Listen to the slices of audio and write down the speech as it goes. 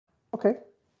Okay.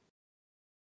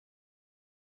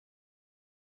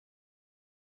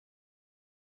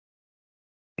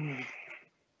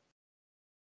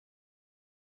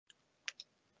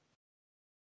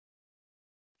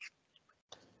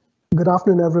 Good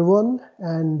afternoon, everyone,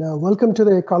 and welcome to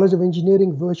the College of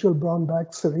Engineering Virtual Brown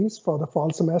Bag series for the fall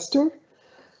semester.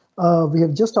 We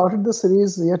have just started the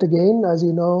series yet again. As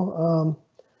you know,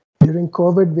 during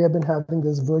COVID, we have been having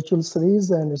this virtual series,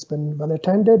 and it's been well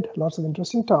attended, lots of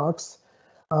interesting talks.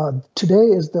 Today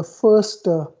is the first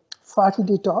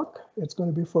faculty talk. It's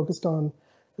going to be focused on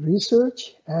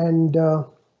research. And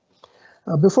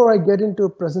before I get into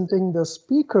presenting the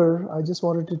speaker, I just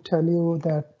wanted to tell you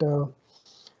that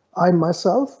I'm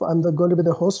going to be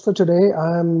the host for today.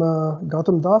 I'm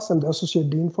Gautam Das. I'm the Associate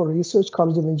Dean for Research,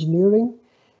 College of Engineering.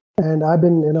 And I've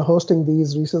been hosting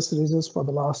these research series for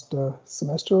the last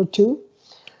semester or two.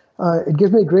 It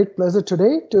gives me great pleasure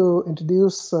today to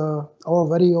introduce our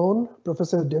very own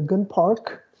Professor Deok Gun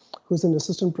Park, who's an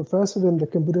assistant professor in the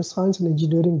Computer Science and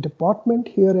Engineering Department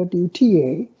here at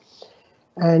UTA.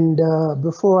 And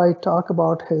before I talk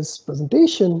about his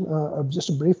presentation, just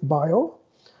a brief bio.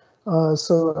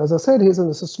 So as I said, he's an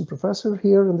assistant professor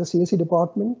here in the CSE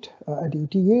department at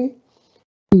UTA.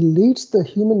 He leads the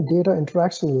Human Data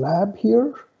Interaction Lab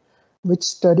here, which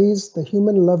studies the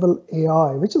human level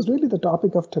AI, which is really the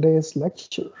topic of today's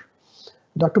lecture.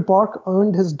 Dr. Park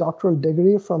earned his doctoral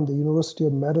degree from the University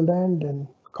of Maryland in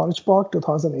College Park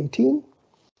 2018.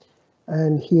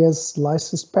 And he has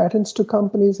licensed patents to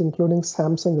companies, including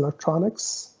Samsung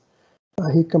Electronics.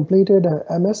 He completed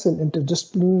an MS in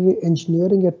Interdisciplinary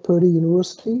Engineering at Purdue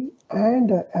University and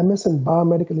an MS in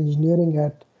Biomedical Engineering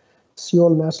at Seoul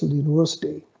National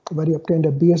University, where he obtained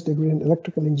a BS degree in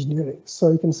Electrical Engineering.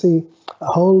 So you can see a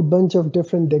whole bunch of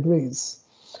different degrees.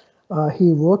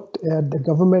 He worked at the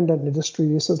government and industry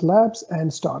research labs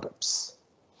and startups.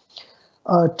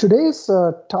 Today's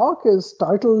talk is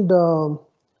titled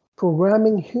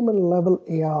Programming Human Level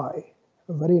AI.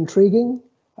 Very intriguing.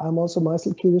 I'm also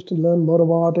myself curious to learn more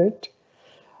about it.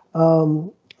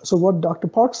 So what Dr.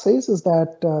 Park says is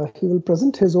that he will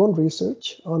present his own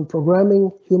research on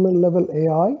programming human level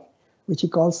AI, which he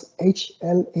calls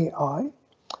HLAI.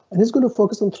 And he's going to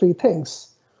focus on three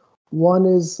things. One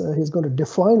is he's going to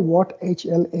define what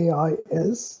HLAI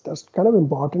is. That's kind of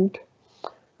important.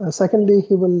 Secondly,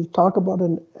 he will talk about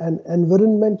an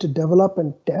environment to develop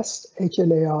and test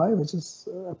HLAI, which is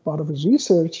a part of his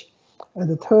research. And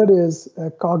the third is a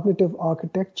cognitive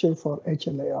architecture for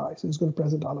HLAI. So he's going to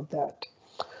present all of that.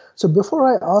 So before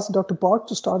I ask Dr. Park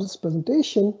to start his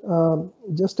presentation,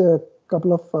 just a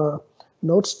couple of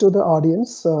notes to the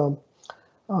audience.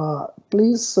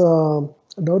 Please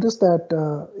notice that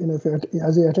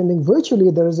as you're attending virtually,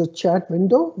 there is a chat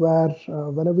window where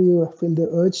whenever you feel the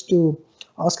urge to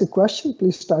ask a question,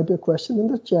 please type your question in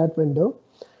the chat window.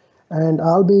 And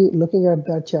I'll be looking at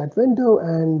that chat window,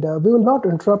 and we will not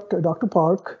interrupt Dr.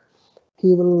 Park.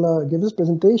 He will give his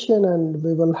presentation, and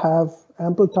we will have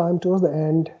ample time towards the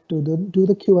end to do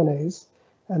the Q&As.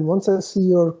 And once I see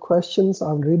your questions,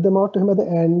 I'll read them out to him at the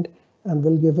end, and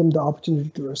we'll give him the opportunity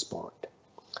to respond.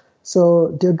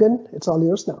 So, Deok Gun, it's all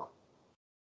yours now.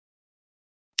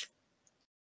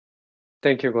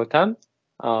 Thank you, Gautam.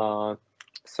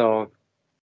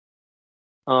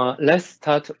 Let's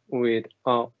start with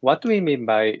what do we mean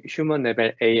by human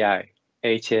level AI,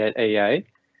 HLAI.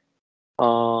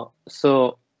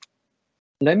 So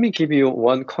let me give you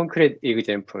one concrete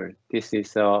example. This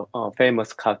is a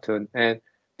famous cartoon, and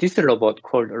this robot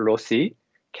called Rosie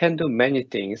can do many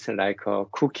things like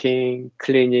cooking,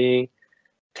 cleaning,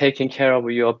 taking care of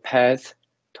your pets,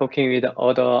 talking with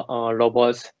other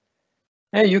robots,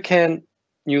 and you can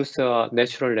use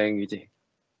natural language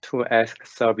to ask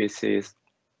services.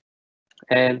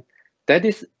 And that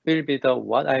will be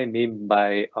what I mean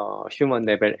by human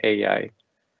level AI.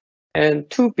 And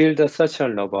to build such a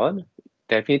robot,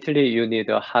 definitely you need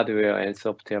a hardware and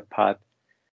software part.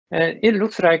 And it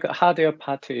looks like hardware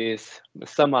part is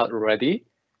somewhat ready,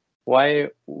 while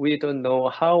we don't know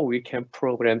how we can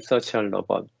program such a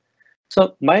robot.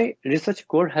 So my research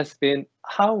goal has been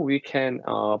how we can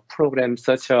program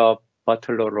such a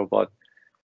butler robot.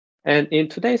 And in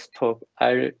today's talk,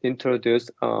 I'll introduce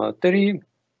three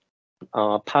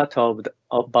parts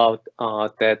about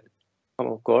that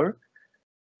goal: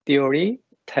 theory,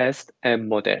 test, and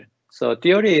model. So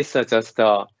theory is just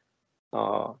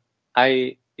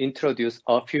I introduce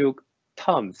a few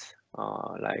terms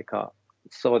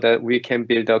so that we can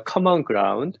build a common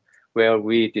ground where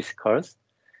we discuss.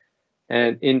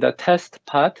 And in the test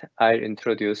part, I'll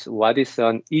introduce what is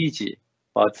an easy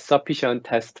but sufficient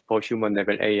test for human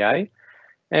level AI.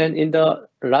 And in the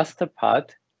last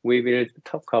part, we will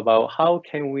talk about how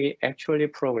can we actually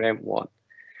program one.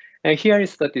 And here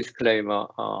is the disclaimer.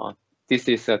 This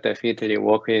is definitely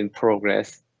work in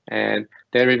progress, and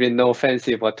there will be no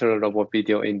fancy virtual robot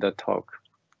video in the talk.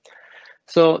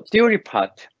 So theory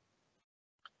part.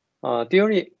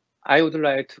 Theory, I would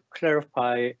like to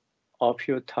clarify a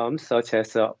few terms such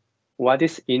as what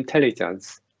is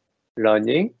intelligence,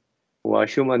 learning, or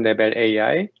human level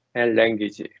AI, and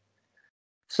language.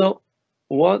 So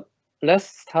let's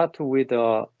start with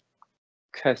a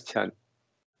question.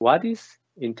 What is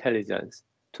intelligence?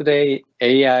 Today,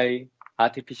 AI,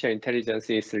 artificial intelligence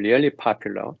is really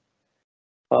popular.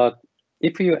 But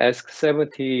if you ask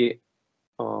 70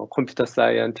 computer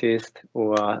scientists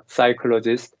or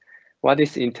psychologists, what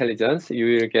is intelligence? You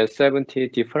will get 70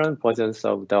 different versions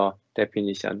of the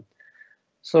definition.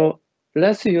 So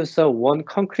let's use one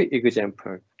concrete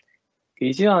example.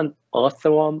 Is an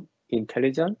earthworm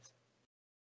intelligent?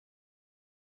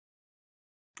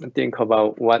 Think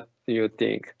about what you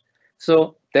think.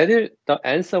 So the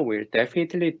answer will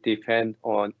definitely depend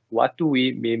on what do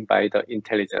we mean by the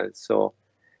intelligence. So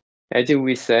as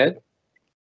we said,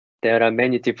 there are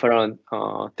many different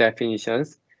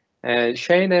definitions. And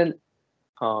Shane and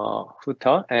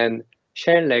Hutter and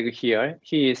Shane Legg here,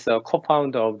 he is a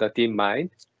co-founder of the DeepMind.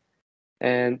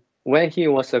 And when he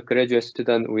was a graduate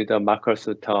student with Marcus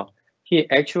Hutter, he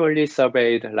actually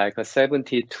surveyed like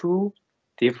 72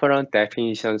 different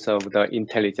definitions of the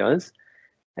intelligence.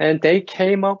 And they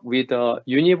came up with a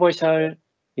universal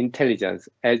intelligence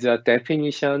as a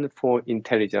definition for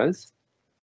intelligence.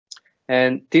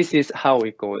 And this is how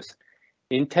it goes.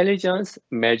 Intelligence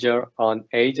measures an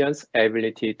agent's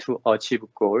ability to achieve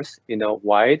goals in a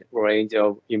wide range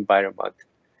of environment.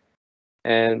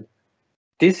 And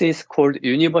this is called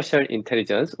universal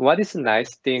intelligence. What is the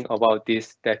nice thing about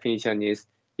this definition is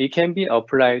it can be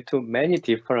applied to many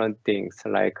different things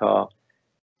like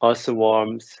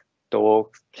earthworms,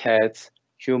 dogs, cats,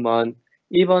 human,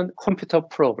 even computer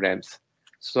programs.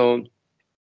 So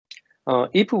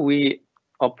if we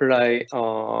apply,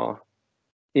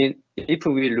 if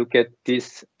we look at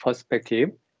this perspective,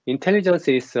 intelligence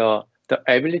is the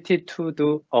ability to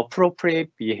do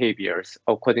appropriate behaviors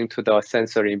according to the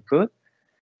sensory input.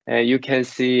 And you can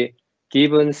see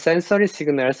given sensory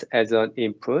signals as an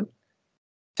input,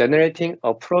 generating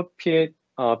appropriate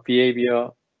behavior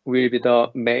will be the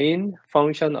main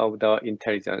function of the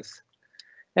intelligence.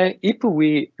 And if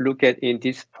we look at in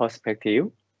this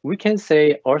perspective, we can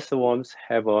say earthworms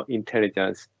have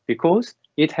intelligence because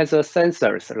it has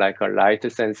sensors like light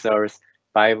sensors,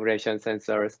 vibration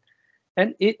sensors,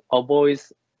 and it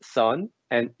avoids sun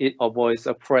and it avoids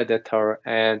a predator,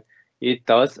 and it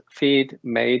does feed,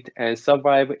 mate, and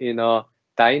survive in a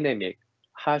dynamic,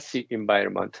 harsh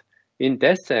environment. In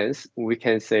that sense, we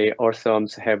can say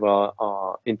earthworms have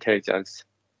intelligence.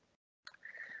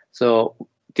 So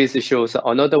this shows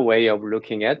another way of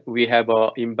looking at. We have an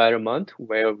environment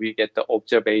where we get the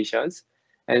observations,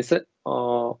 and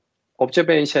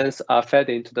observations are fed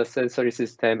into the sensory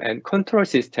system, and control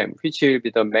system, which will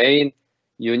be the main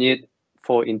unit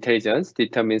for intelligence,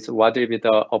 determines what will be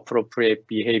the appropriate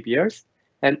behaviors,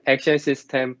 and action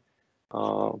system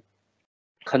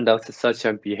conducts such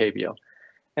a behavior.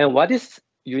 And what is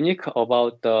unique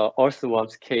about the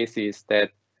earthworms case is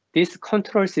that this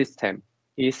control system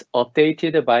is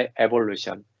updated by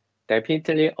evolution.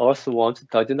 Definitely, earthworms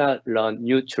does not learn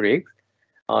new tricks.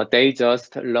 They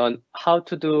just learn how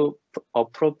to do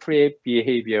appropriate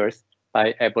behaviors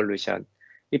by evolution.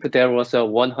 If there was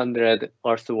 100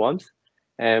 earthworms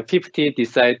and 50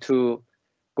 decide to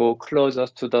go closer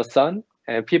to the sun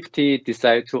and 50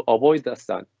 decide to avoid the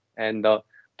sun, and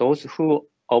those who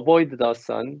avoid the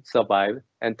sun survive,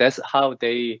 and that's how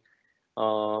they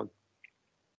are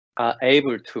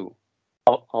able to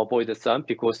avoid the sun,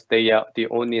 because they are the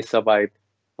only survived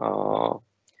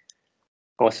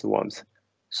earthworms.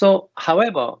 So,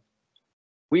 however,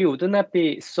 we would not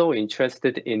be so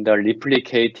interested in the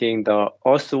replicating the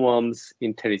earthworms'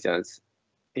 intelligence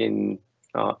in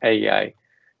AI.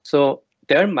 So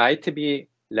there might be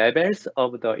levels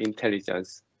of the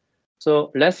intelligence.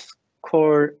 So let's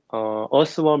call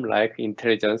earthworm-like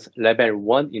intelligence level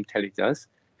 1 intelligence,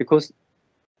 because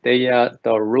they are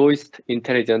the lowest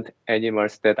intelligent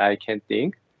animals that I can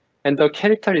think. And the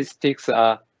characteristics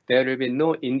are there will be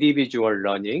no individual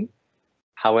learning.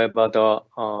 However,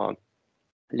 the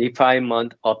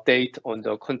refinement, update on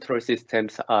the control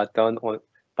systems are done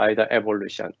by the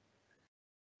evolution.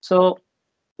 So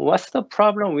what's the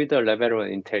problem with the level 1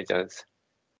 intelligence?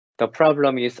 The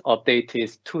problem is update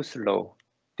is too slow.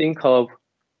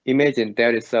 Imagine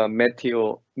there is a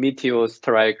meteor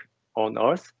strike on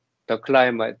Earth. The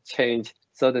climate change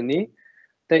suddenly,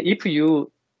 then if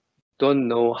you don't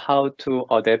know how to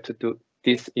adapt to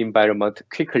this environment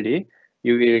quickly,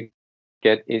 you will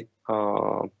get it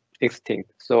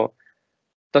extinct. So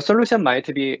the solution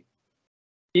might be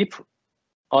if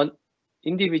an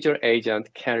individual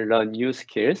agent can learn new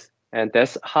skills, and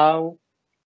that's how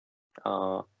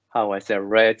I say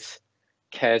rats,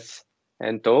 cats,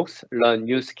 and dogs learn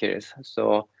new skills.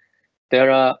 So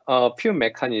there are a few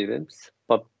mechanisms,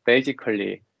 but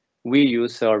basically we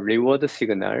use a reward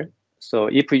signal. So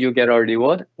if you get a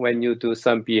reward when you do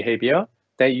some behavior,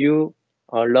 then you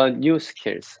learn new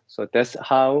skills. So that's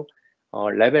how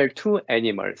level 2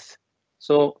 animals.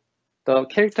 So the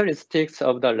characteristics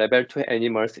of the level 2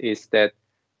 animals is that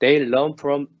they learn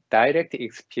from direct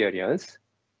experience,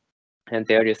 and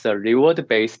there is a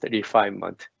reward-based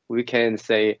refinement. We can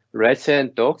say rats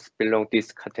and dogs belong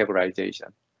this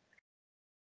categorization.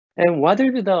 And what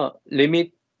is the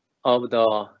limit of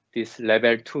this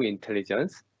level 2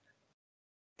 intelligence?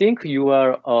 Think you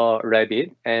are a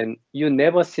rabbit and you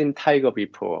never seen tiger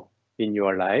before in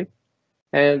your life.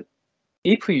 And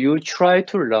if you try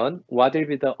to learn what will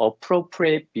be the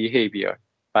appropriate behavior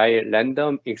by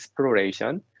random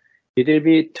exploration, it will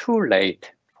be too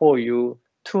late for you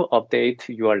to update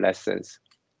your lessons.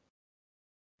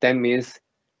 That means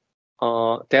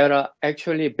there are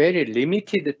actually very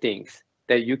limited things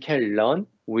that you can learn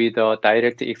with a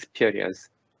direct experience.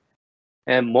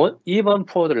 And even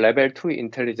for the level 2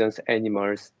 intelligence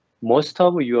animals, most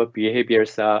of your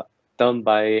behaviors are done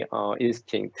by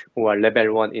instinct or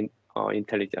level 1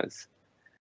 intelligence.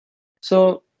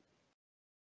 So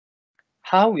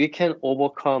how we can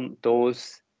overcome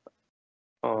those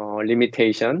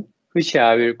limitations, which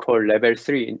I will call level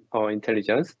 3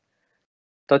 intelligence.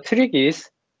 The trick is,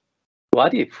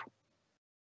 what if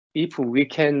we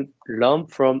can learn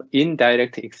from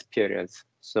indirect experience?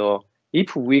 So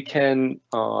if we can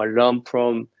learn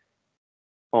from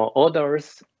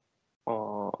others'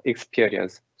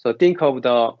 experience. So think of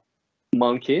the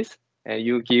monkeys, and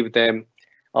you give them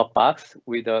a box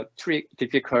with a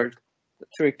difficult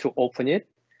trick to open it.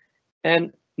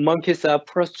 And monkeys are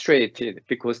frustrated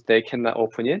because they cannot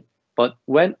open it. But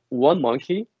when one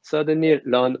monkey suddenly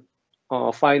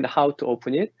find how to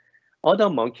open it, other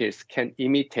monkeys can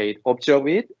observe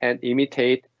it and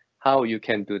imitate how you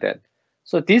can do that.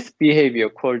 So this behavior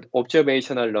called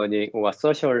observational learning or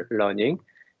social learning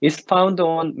is found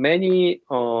on many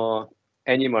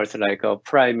animals like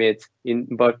primates,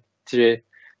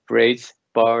 invertebrates,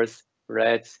 birds,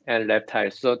 rats, and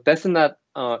reptiles. So that's not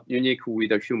unique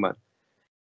with a human.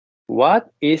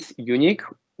 What is unique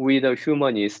with a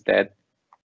human is that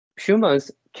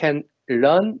humans can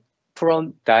learn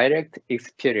from direct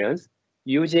experience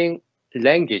using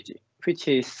language, which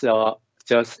is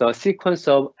just a sequence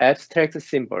of abstract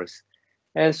symbols.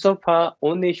 And so far,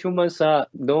 only humans are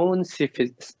known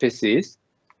species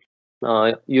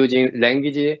using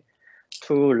language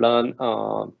to learn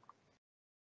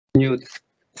new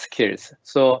skills.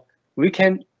 So we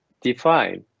can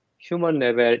define human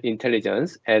level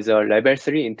intelligence as a level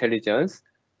 3 intelligence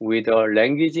with a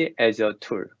language as a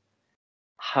tool.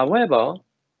 However,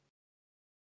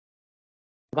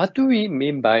 what do we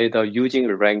mean by the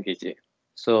using language?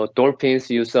 So dolphins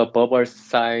use a verbal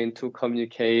sign to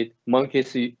communicate.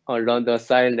 Monkeys learn the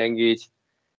sign language.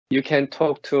 You can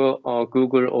talk to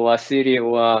Google or Siri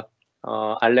or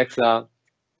Alexa.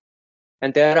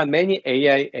 And there are many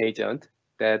AI agents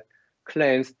that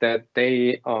claims that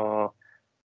they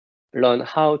learn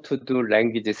how to do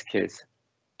language skills.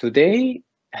 Do they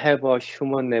have a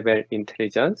human level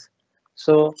intelligence?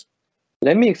 So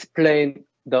let me explain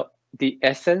the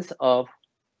essence of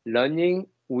learning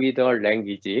with a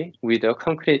language with a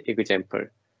concrete example.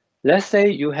 Let's say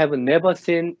you have never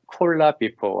seen cola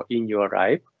before in your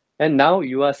life, and now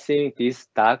you are seeing this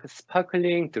dark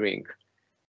sparkling drink.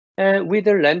 And with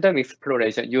a random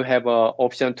exploration, you have an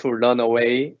option to run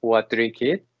away or drink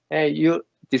it, and you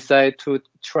decide to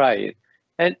try it.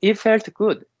 And it felt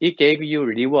good. It gave you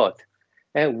reward.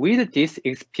 And with this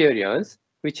experience,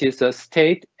 which is a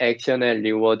state, action, and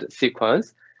reward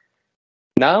sequence,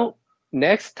 now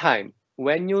next time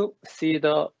when you see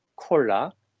the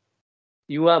cola,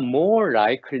 you are more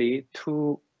likely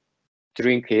to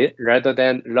drink it rather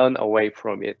than run away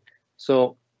from it.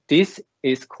 So this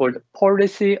is called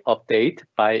policy update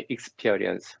by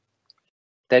experience.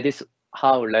 That is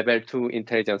how level 2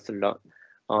 intelligence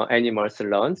animals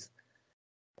learns.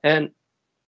 And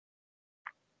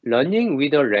learning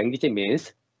with a language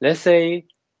means, let's say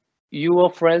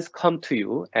your friends come to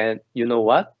you and you know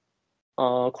what?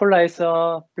 Cola is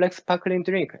a black sparkling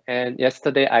drink, and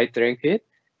yesterday I drank it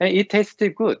and it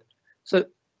tasted good. So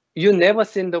you never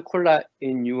seen the koala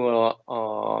in your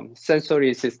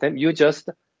sensory system. You just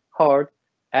heard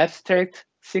abstract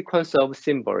sequence of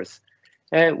symbols.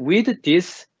 And with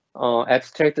these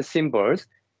abstract symbols,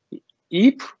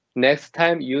 if next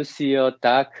time you see a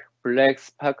dark black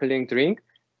sparkling drink,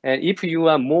 and if you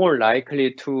are more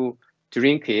likely to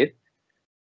drink it,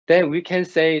 then we can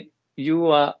say you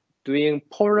are doing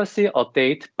policy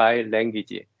update by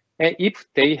language. And if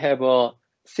they have a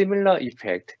similar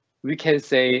effect, we can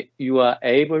say you are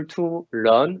able to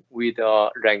learn with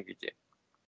a language.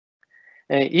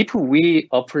 And if we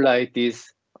apply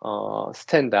this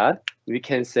standard, we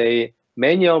can say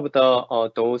many of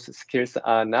the those skills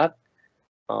are not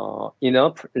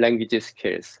enough language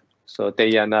skills. So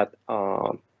they are not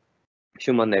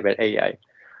human level AI.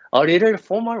 A little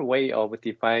formal way of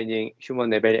defining human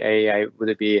level AI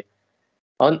would be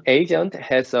an agent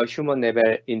has a human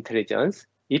level intelligence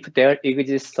if there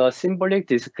exists a symbolic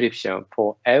description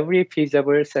for every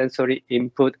feasible sensory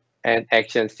input and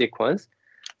action sequence,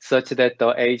 such that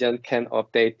the agent can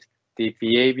update the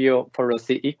behavior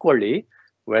policy equally,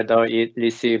 whether it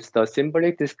receives the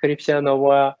symbolic description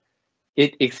or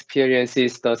it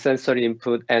experiences the sensory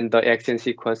input and the action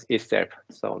sequence itself.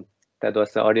 So that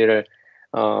was a little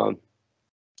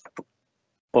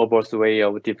verbose way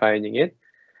of defining it.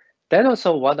 That's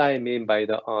also what I mean by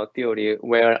the theory,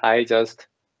 where I just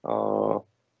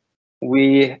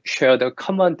we share the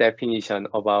common definition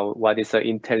about what is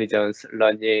intelligence,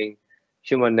 learning,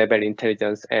 human level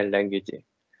intelligence, and language.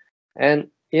 And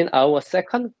in our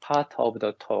second part of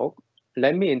the talk,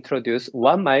 let me introduce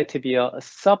what might be a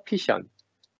sufficient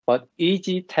but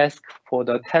easy task for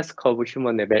the task of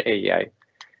human level AI.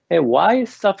 And why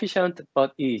sufficient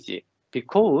but easy?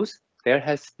 Because there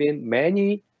has been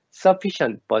many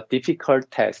sufficient but difficult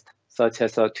tests, such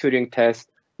as a Turing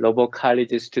test, Robot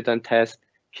College student test,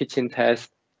 kitchen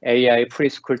test, AI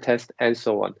preschool test, and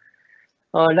so on.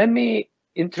 Let me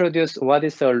introduce what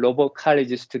is a Robot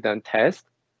College student test.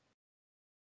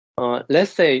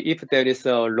 Let's say if there is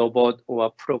a robot or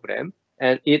program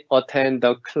and it attend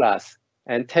the class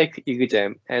and take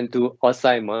exam and do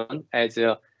assignment as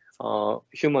a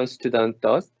human student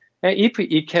does, and if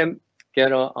it can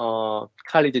get a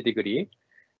college degree,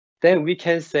 then we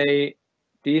can say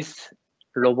this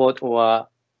robot or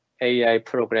AI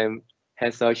program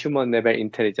has a human level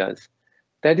intelligence.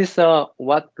 That is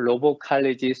what Robot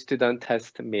College student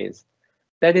test means.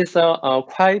 That is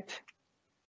quite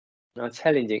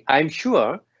challenging. I'm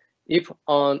sure if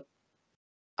an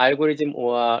algorithm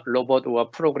or robot or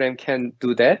program can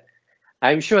do that,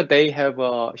 I'm sure they have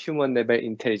a human level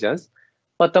intelligence.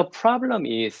 But the problem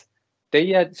is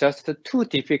they are just too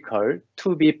difficult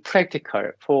to be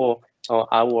practical for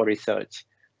our research.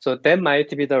 So that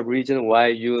might be the reason why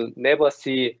you never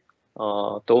see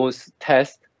those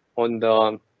tests on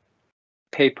the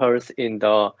papers in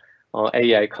the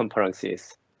AI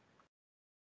conferences.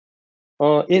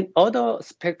 In other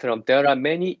spectrum, there are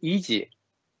many easy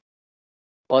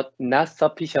but not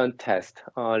sufficient tests.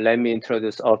 Let me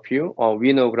introduce a few.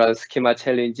 Winograd schema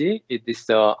challenge. It is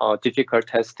a difficult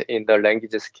test in the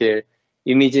language skill.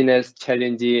 Imaginess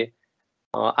challenge.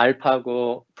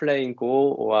 AlphaGo playing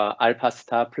Go or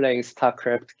AlphaStar playing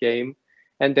StarCraft game.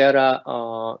 And there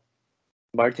are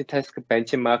multitask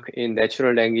benchmark in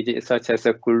natural language such as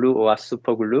Glue or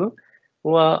SuperGlue,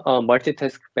 or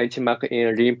multitask benchmark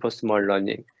in reinforcement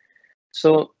learning.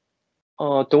 So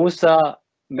those are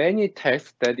many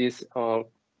tests that is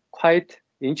quite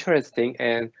interesting,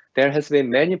 and there has been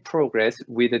many progress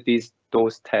with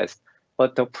those tests.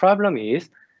 But the problem is,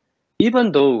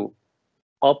 even though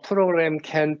a program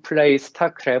can play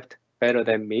StarCraft better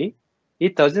than me,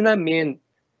 it does not mean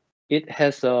it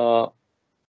has a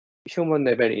human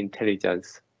level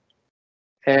intelligence.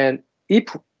 And if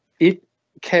it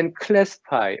can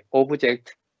classify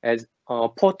object as a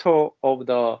photo of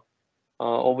the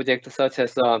object such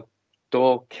as a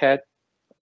dog, cat,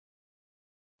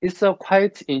 it's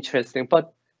quite interesting,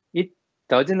 but it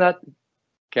does not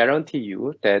guarantee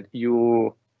you that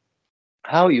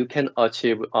how you can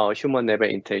achieve human level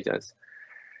intelligence.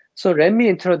 So let me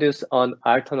introduce an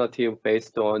alternative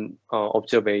based on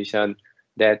observation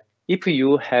that if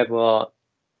you have a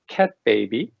cat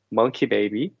baby, monkey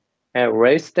baby, and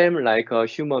raise them like a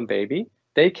human baby,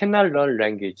 they cannot learn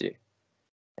language.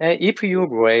 And if you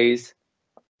raise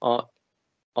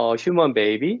a human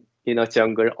baby in a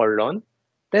jungle alone,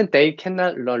 then they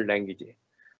cannot learn language.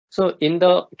 So in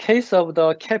the case of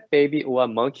the cat baby or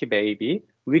monkey baby,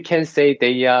 we can say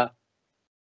they are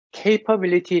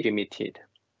capability limited.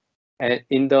 And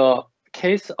in the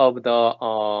case of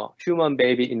the human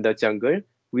baby in the jungle,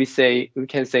 we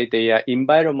can say they are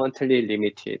environmentally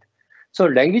limited. So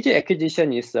language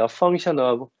acquisition is a function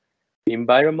of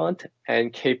environment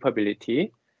and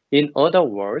capability. In other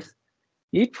words,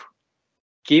 if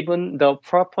given the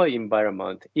proper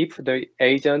environment, if the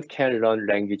agent can learn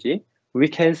language, we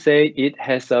can say it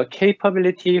has a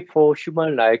capability for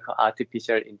human-like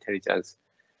artificial intelligence.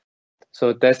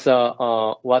 So that's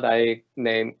what I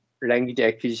name language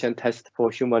acquisition test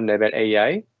for human level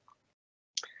AI.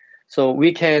 So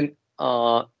we can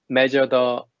measure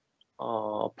the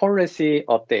policy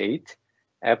update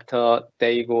after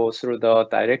they go through the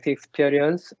direct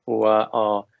experience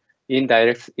or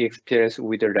indirect experience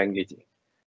with the language.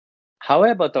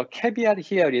 However, the caveat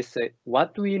here is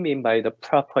what do we mean by the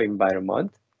proper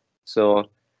environment? So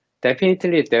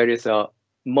definitely there is a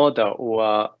mother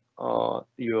or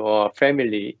your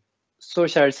family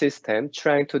social system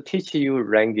trying to teach you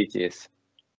languages.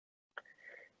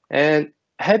 And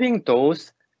having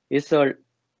those is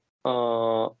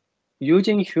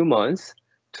using humans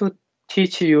to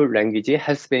teach you language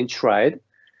has been tried,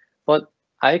 but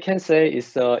I can say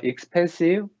it's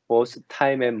expensive, both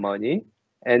time and money,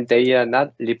 and they are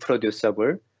not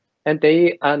reproducible, and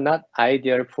they are not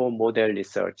ideal for model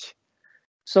research.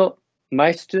 So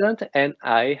my student and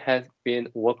I have been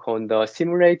working on the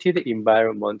simulated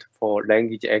environment for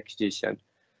language acquisition.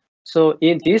 So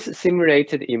in this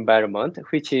simulated environment,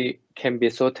 which can be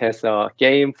thought as a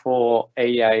game for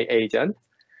AI agent,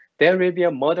 there will be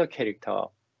a mother character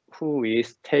who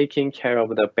is taking care of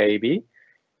the baby.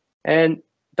 And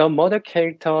the mother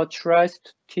character tries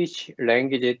to teach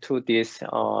language to this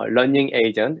learning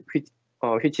agent,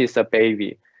 which is a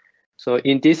baby. So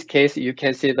in this case, you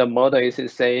can see the mother is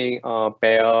saying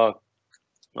bear,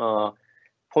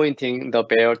 pointing the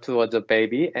bear towards the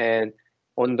baby. And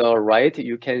on the right,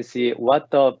 you can see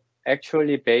what the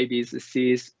actually baby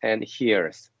sees and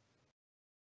hears.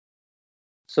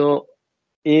 So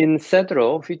in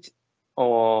SEDRo, which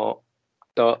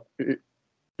the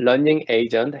learning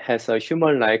agent has a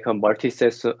human-like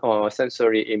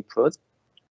multi-sensory input,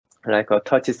 like a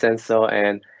touch sensor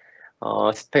and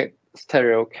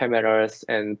stereo cameras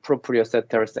and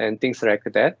proprioceptors and things like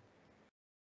that.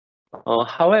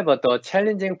 However, the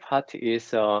challenging part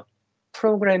is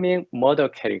programming mother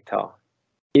character,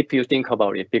 if you think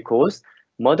about it, because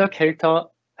mother character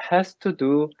has to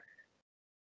do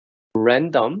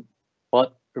random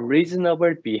but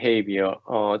reasonable behavior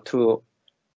to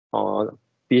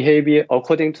behavior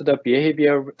according to the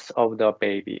behaviors of the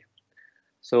baby.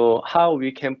 So how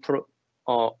we can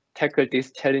tackle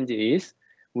this challenge is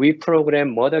we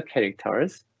program mother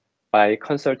characters by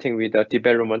consulting with a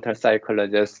developmental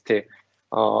psychologist,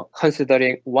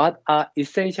 considering what are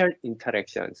essential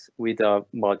interactions with the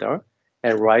mother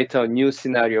and write a new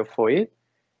scenario for it.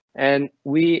 And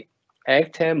we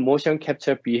act and motion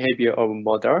capture behavior of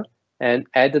mother and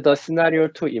add the scenario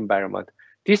to environment.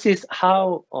 This is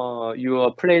how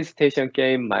your PlayStation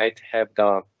game might have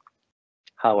the,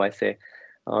 how I say,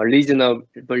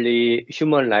 reasonably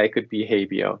human-like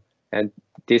behavior. And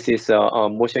this is a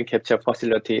motion capture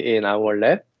facility in our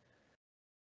lab.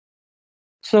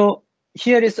 So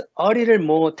here is a little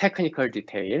more technical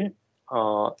detail.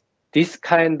 This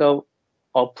kind of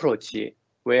approach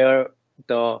where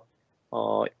the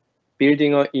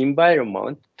building an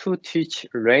environment to teach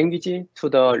language to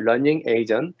the learning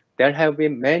agent, there have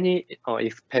been many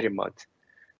experiments.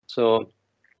 So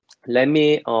let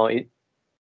me,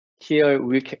 here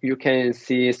you can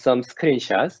see some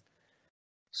screenshots.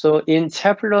 So in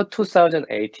chapter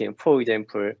 2018, for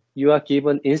example, you are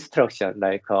given instruction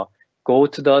like go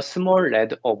to the small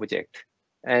red object.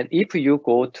 And if you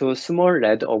go to small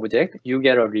red object, you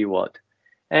get a reward.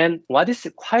 And what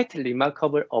is quite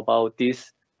remarkable about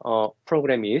this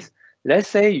program is, let's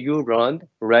say you run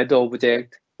red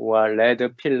object or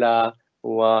red pillar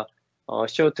or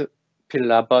short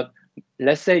pillar, but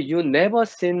let's say you never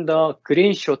seen the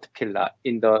green short pillar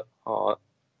in the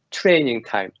training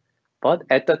time. But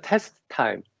at the test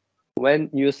time,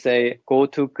 when you say go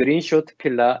to green short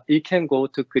pillar, it can go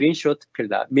to green short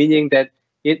pillar, meaning that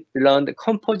it learned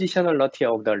compositionality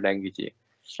of the language.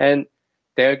 And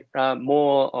there are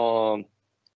more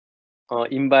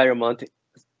environment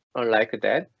like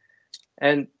that.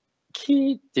 And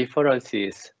key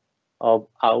differences of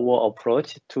our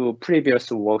approach to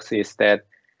previous works is that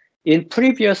in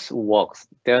previous works,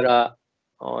 there are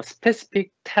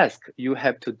specific tasks you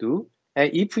have to do.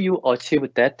 And if you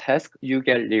achieve that task, you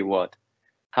get reward.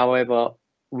 However,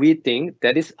 we think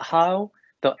that is how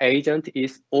the agent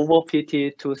is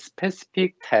overfitted to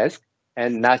specific tasks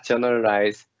and not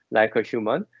generalized like a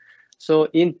human. So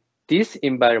in this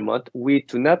environment, we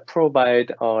do not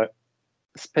provide a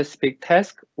specific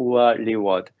task or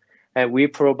reward. and we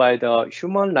provide a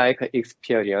human-like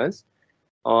experience,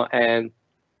 and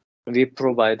we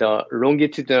provide a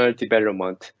longitudinal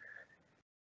development.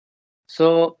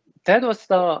 So that was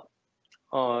the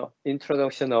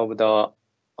introduction of the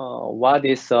what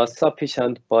is a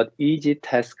sufficient but easy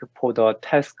task for the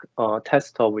test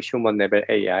of human level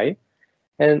AI.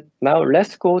 And now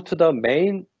let's go to the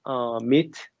main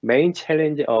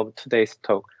challenge of today's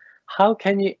talk. How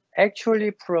can you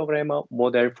actually program a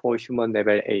model for human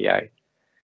level AI?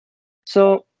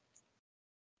 So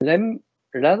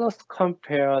let us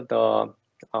compare the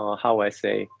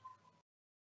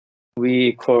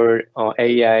we call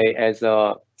AI as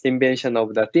a invention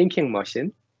of the thinking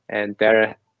machine, and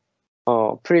there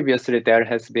previously there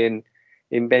has been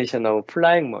invention of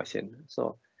flying machine.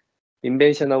 So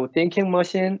invention of thinking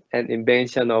machine and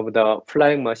invention of the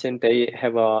flying machine, they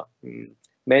have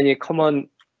many common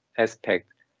aspects.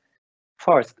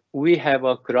 First, we have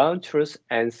a ground truth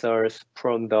answers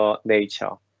from the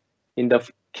nature. In the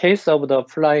case of the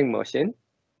flying machine,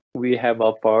 we have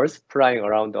a birds flying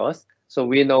around us. So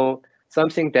we know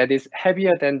something that is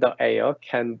heavier than the air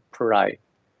can fly.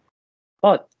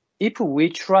 But if we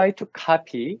try to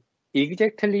copy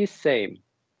exactly same,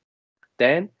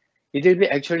 then it will be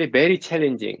actually very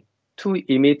challenging to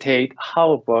imitate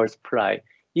how birds fly.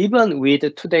 Even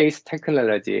with today's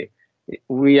technology,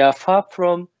 we are far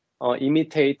from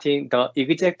imitating the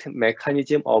exact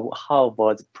mechanism of how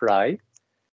birds fly.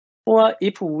 Or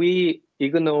if we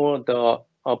ignore the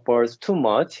birds too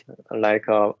much, like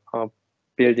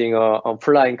building a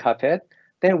flying carpet,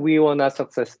 then we were not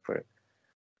successful.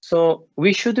 So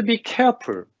we should be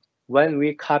careful when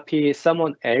we copy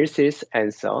someone else's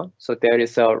answer. So there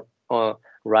is a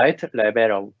right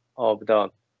level of the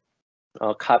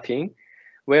copying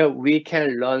where we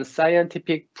can learn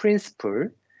scientific principle.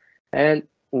 And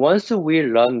once we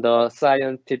learn the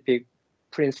scientific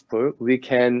principle, we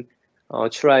can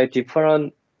try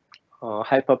different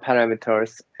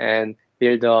hyperparameters and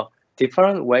build a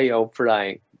different way of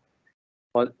flying.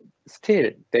 But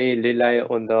still, they rely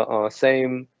on the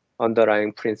same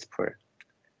underlying principle.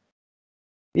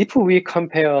 If we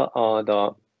compare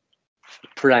the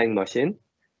flying machine,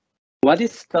 what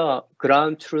is the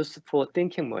ground truth for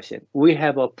thinking machine? We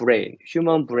have a brain,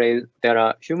 human brain. There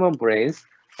are human brains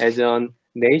as an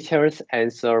nature's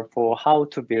answer for how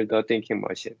to build a thinking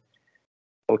machine.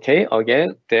 Okay,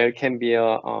 again, there can be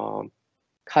a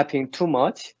copying too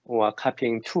much or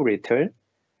copying too little.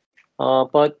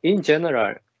 But in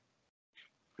general,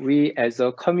 we as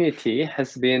a community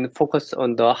has been focused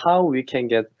on the how we can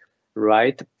get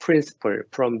right principle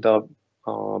from the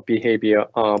behavior,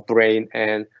 brain,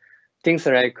 and things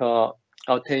like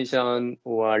attention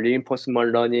or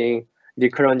reinforcement learning,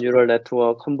 recurrent neural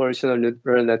network, convolutional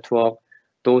neural network.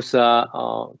 Those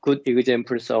are good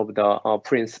examples of the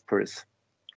principles.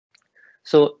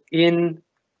 So if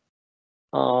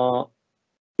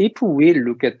we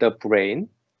look at the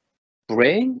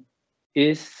brain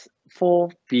is for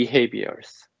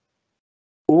behaviors.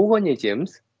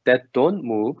 Organisms that don't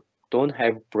move don't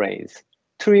have brains.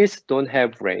 Trees don't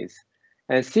have brains.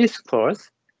 And sea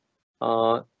squirrels,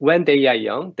 when they are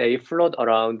young, they float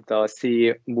around the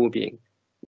sea moving.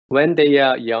 When they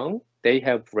are young, they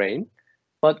have brain.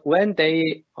 But when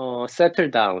they settle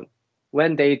down,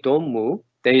 when they don't move,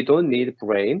 they don't need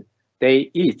brain.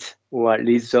 They eat or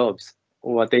reserves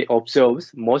or they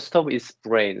observe most of its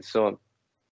brain. So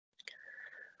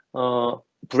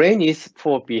brain is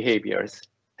for behaviors.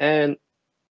 And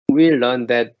we learned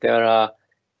that there are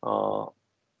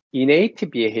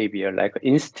innate behavior like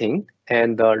instinct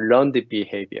and learned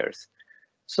behaviors.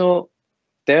 So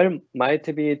there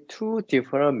might be two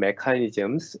different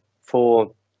mechanisms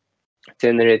for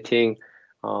generating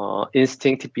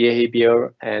instinct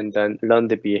behavior and then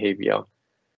learned behavior.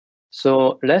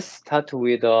 So let's start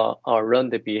with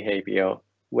learned behavior,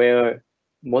 where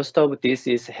most of this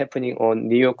is happening on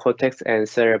neocortex and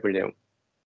cerebellum.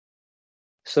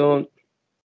 So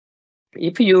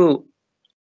if you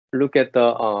look at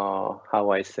the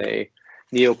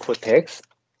neocortex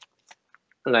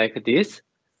like this,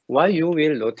 what you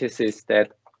will notice is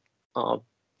that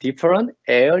different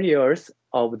areas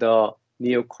of the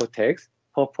neocortex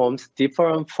performs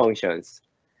different functions.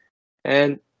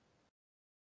 And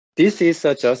this is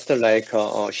just like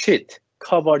a sheet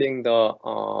covering the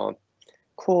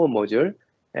core module.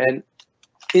 And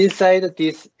inside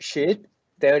this sheet,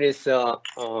 there is a,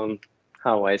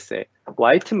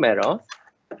 white matter,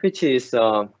 which is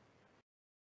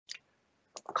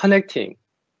connecting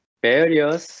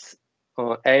various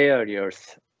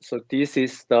areas. So this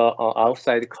is the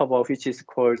outside cover, which is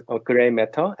called a gray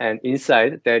matter, and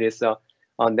inside there is a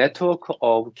network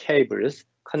of cables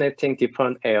connecting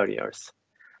different areas.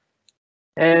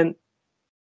 And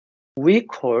we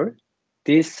call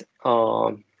this,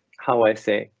 how I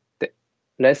say,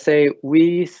 let's say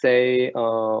we say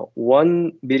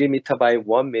 1 millimeter by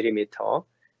 1 millimeter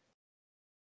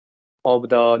of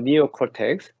the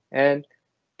neocortex, and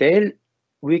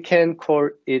we can call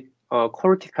it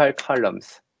cortical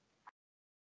columns.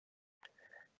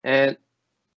 And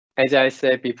as I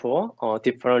said before,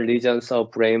 different regions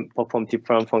of brain perform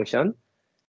different functions.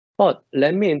 But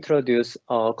let me introduce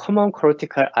a common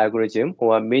cortical algorithm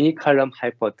or mini column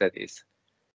hypothesis.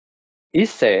 It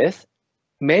says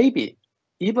maybe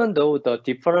even though the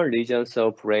different regions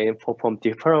of brain perform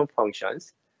different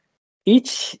functions,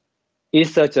 each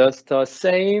is just the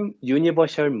same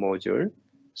universal module.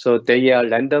 So they are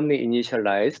randomly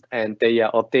initialized and they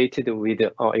are updated with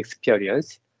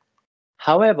experience.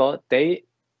 However, they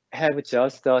have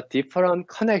just a different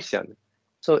connection.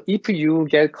 So if you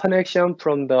get connection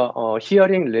from the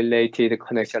hearing related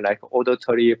connection like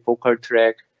auditory, vocal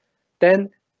tract, then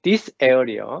this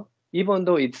area, even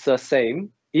though it's the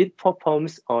same, it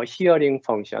performs a hearing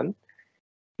function.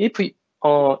 If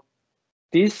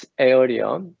this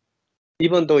area,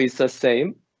 even though it's the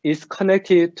same, is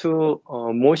connected to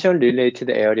motion related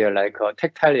area like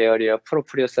tactile area,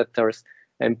 proprioceptors,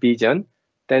 and vision,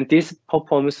 then this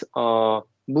performs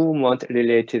movement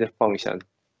related function.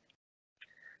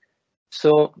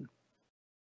 So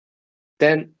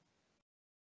then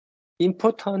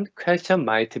important question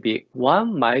might be, what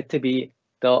might be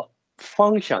the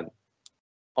function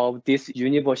of this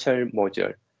universal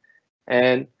module?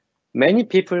 And many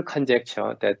people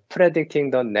conjecture that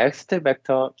predicting the next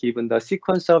vector given the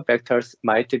sequence of vectors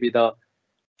might be the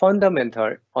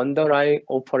fundamental underlying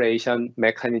operation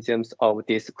mechanisms of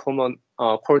these common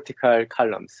cortical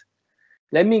columns.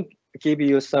 Let me give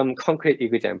you some concrete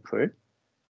example.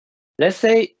 Let's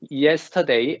say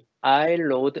yesterday I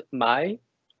load my,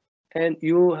 and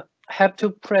you have to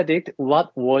predict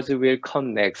what words will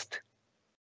come next.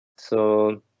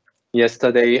 So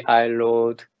yesterday I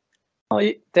load,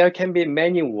 there can be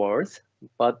many words,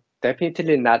 but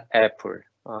definitely not apple.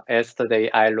 Yesterday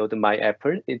I load my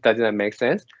apple, it doesn't make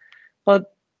sense.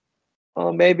 But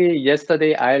maybe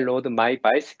yesterday I load my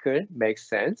bicycle makes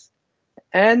sense.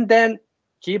 And then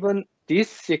given this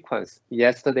sequence,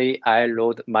 yesterday I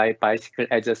load my bicycle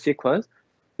as a sequence,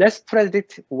 let's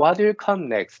predict what will come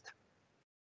next.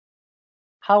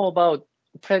 How about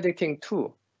predicting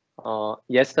 2?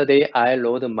 Yesterday I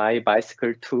load my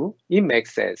bicycle 2, it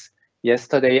makes sense.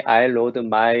 Yesterday I load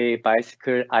my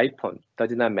bicycle iPhone,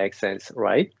 does not make sense,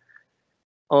 right?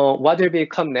 What will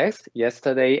become next?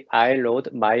 Yesterday I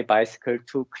load my bicycle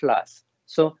to class.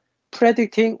 So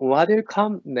predicting what will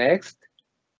come next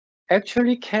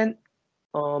actually can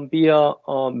be a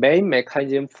main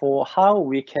mechanism for how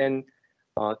we can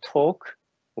talk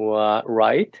or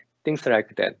write, things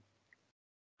like that.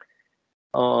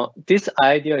 This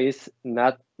idea is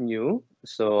not new.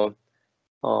 So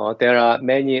there are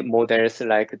many models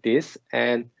like this,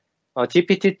 and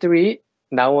GPT-3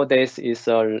 nowadays is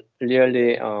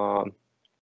really,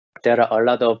 there are a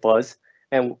lot of buzz.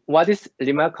 And what is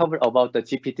remarkable about the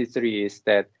GPT-3 is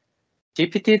that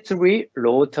GPT-3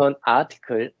 wrote an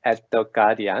article at the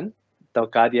Guardian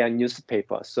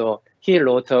newspaper. So he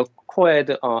wrote a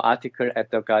co-ed article at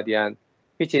the Guardian,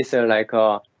 which is like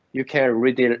you can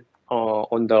read it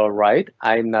on the right.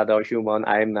 I'm not a human.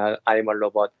 I'm a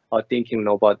robot, a thinking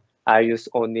robot. I use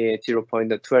only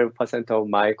 0.12% of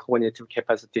my cognitive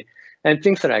capacity, and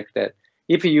things like that.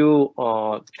 If you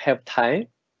have time,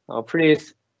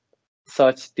 please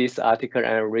search this article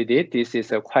and read it. This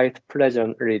is a quite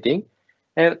pleasant reading.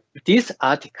 And this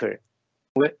article,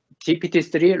 what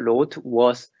GPT-3 wrote,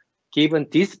 was given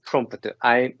this prompt: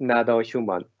 I'm not a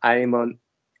human, I'm an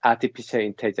artificial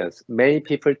intelligence. Many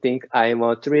people think I'm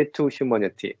a threat to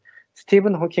humanity.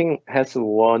 Stephen Hawking has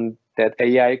warned that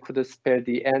AI could spell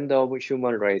the end of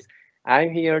human race.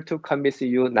 I'm here to convince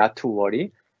you not to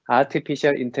worry.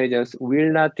 Artificial intelligence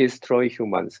will not destroy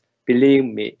humans. Believe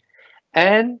me.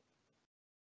 And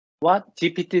what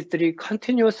GPT-3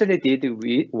 continuously did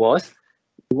was,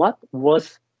 what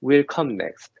will come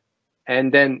next?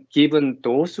 And then given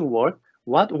those words,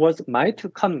 what might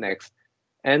come next?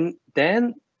 And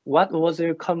then what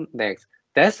will come next?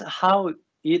 That's how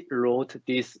it wrote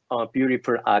this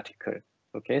beautiful article.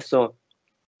 Okay, so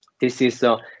this is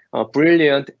a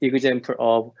brilliant example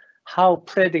of how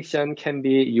prediction can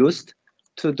be used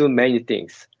to do many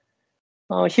things.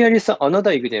 Here is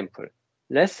another example.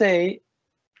 Let's say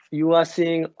you are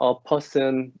seeing a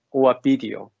person or a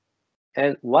video,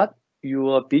 and what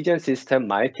your vision system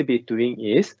might be doing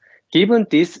is, given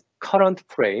this current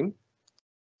frame,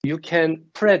 you can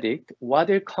predict what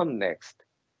will come next.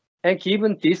 And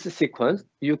given this sequence,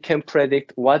 you can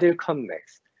predict what will come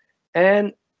next,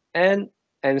 and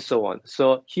so on.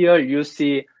 So here you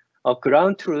see a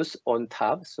ground truth on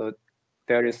top. So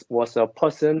there was a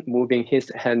person moving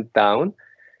his hand down,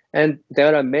 and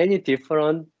there are many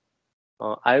different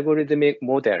algorithmic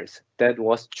models that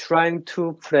was trying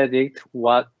to predict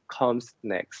what comes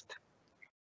next.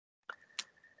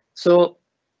 So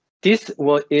this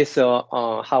is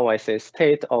how I say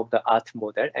state of the art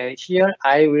model. And here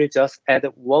I will just add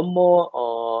one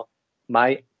more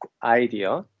my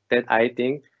idea that I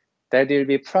think that will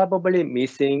be probably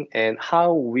missing and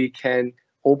how we can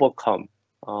overcome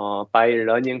by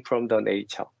learning from the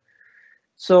nature.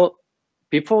 So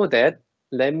before that,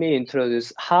 let me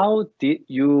introduce how did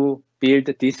you build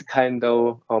this kind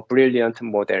of brilliant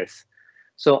models.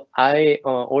 So I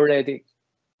already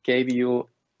gave you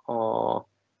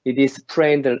it is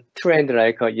trend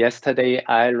like yesterday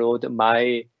I wrote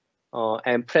my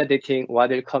and predicting what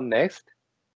will come next.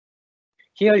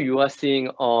 Here you are seeing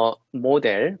a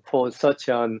model for such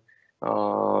an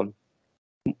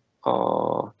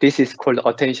this is called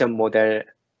attention model,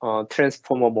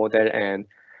 transformer model, and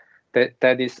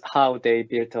that is how they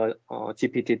built a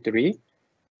GPT-3.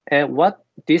 And what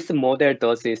this model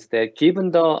does is that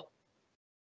given the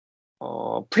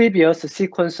previous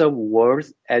sequence of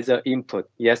words as an input,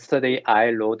 yesterday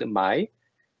I wrote my,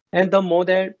 and the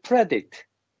model predict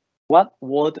what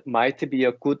word might be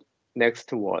a good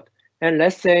next word. And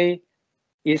let's say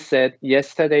it said,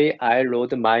 yesterday I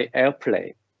rode my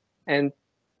airplane, and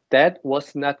that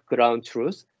was not ground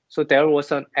truth, so there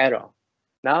was an error.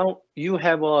 Now you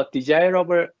have a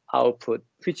desirable output,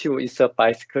 which is a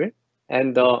bicycle,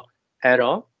 and the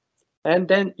error, and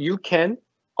then you can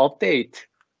update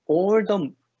all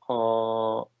the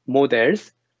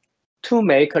models to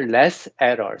make less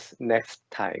errors next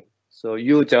time. So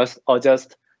you just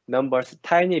adjust numbers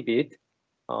tiny bit,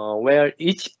 where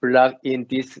each block in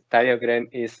this diagram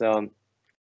is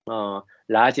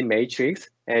large matrix,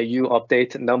 and you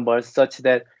update numbers such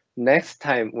that next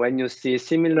time when you see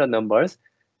similar numbers,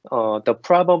 the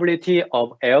probability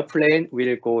of airplane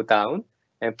will go down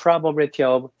and probability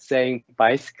of saying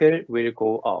bicycle will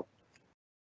go up.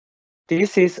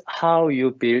 This is how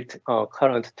you build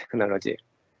current technology.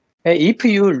 And if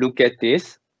you look at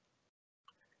this,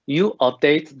 you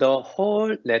update the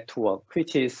whole network,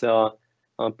 which is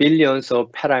billions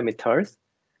of parameters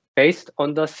based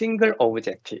on the single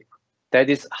objective. That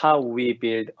is how we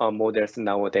build models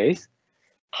nowadays.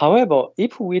 However,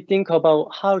 if we think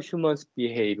about how humans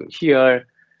behave, here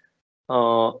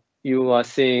you are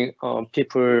seeing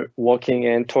people walking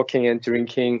and talking and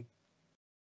drinking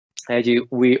as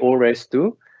we always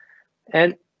do.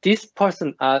 And this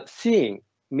person are seeing,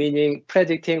 meaning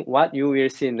predicting what you will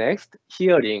see next,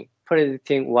 hearing,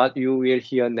 predicting what you will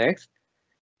hear next,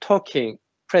 talking,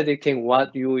 predicting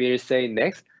what you will say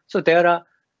next. So there are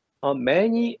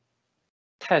many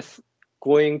tests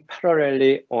going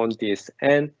parallelly on this.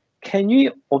 And can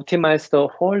you optimize the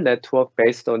whole network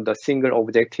based on the single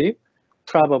objective?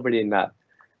 Probably not.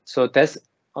 So that's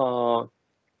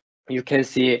you can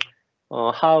see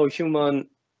how human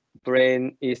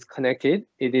brain is connected.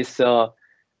 It is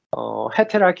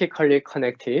hierarchically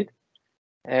connected.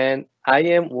 And I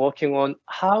am working on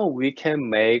how we can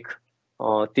make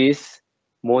these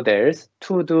models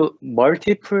to do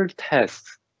multiple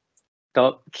tests.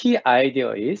 The key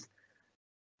idea is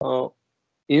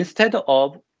instead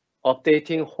of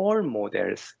updating whole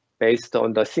models based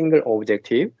on the single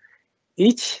objective,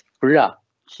 each block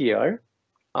here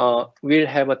will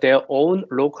have their own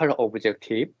local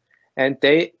objective, and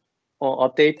they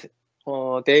update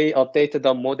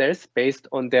the models based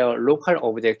on their local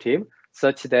objective,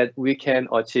 such that we can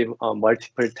achieve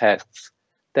multiple tasks.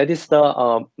 That is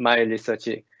the my research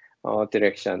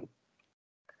direction.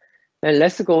 And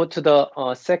let's go to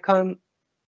the second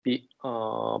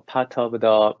part of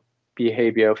the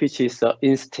behavior, which is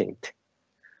instinct.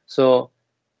 So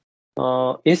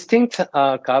instincts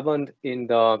are governed in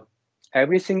the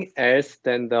everything else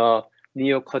than the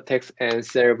neocortex and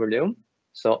cerebellum.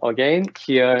 So again,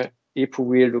 here, if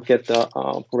we look at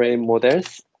the brain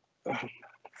models,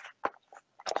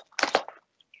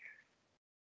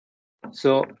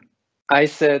 so I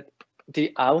said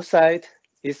the outside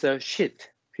is a sheet,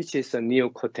 which is a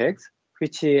neocortex,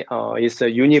 which is a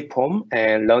uniform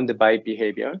and learned by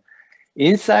behavior.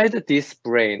 Inside this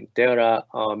brain, there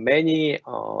are many,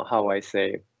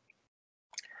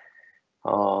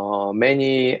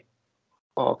 many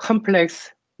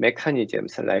complex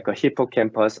mechanisms like a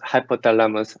hippocampus,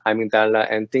 hypothalamus, amygdala,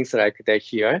 and things like that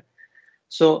here.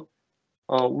 So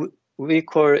we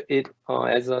call it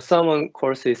as someone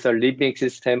calls it a limbic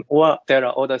system, or there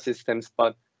are other systems,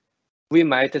 but we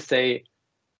might say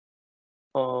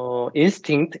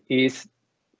instinct is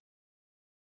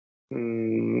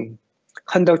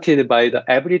conducted by the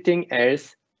everything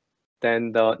else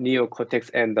than the neocortex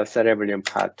and the cerebellum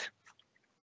part.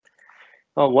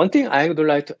 One thing I would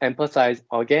like to emphasize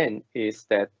again is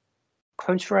that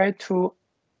contrary to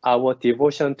our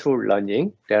devotion to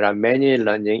learning, there are many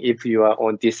learning if you are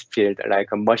on this field, like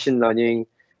machine learning,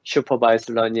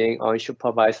 supervised learning,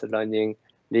 unsupervised learning,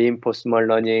 reinforcement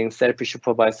learning,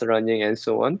 self-supervised learning, and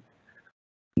so on.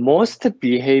 Most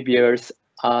behaviors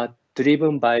are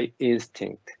driven by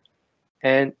instinct.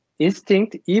 And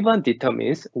instinct even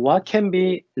determines what can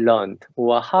be learned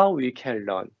or how we can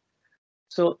learn.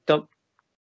 So the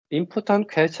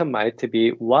important question might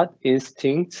be what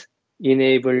instincts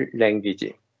enable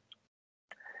language.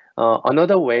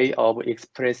 Another way of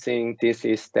expressing this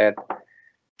is that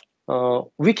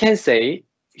we can say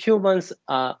humans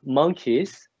are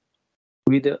monkeys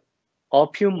with a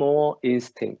few more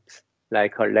instincts,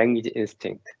 like a language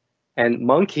instinct. And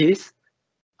monkeys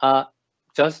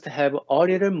just have a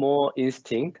little more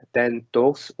instinct than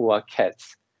dogs or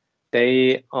cats.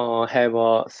 They have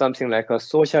something like a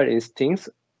social instincts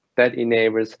that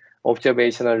enables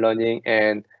observational learning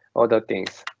and other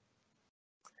things.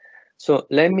 So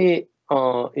let me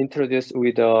introduce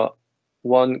with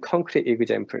one concrete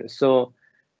example. So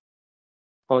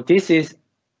this is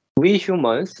we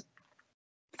humans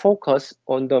focus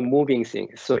on the moving thing.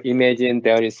 So imagine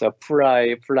there is a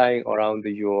fly flying around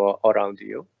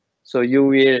you. So you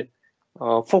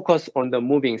will focus on the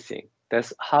moving thing.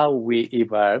 That's how we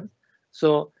evolve.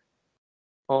 So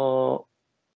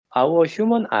our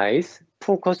human eyes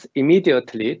focus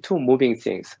immediately to moving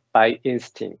things by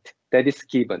instinct. That is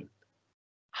given.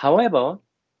 However,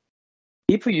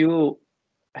 if you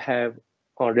have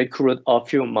recruit a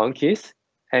few monkeys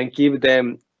and give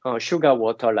them sugar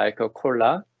water like a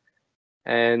cola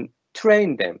and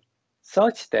train them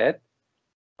such that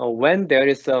when there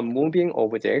is a moving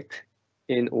object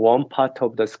in one part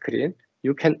of the screen,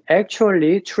 you can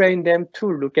actually train them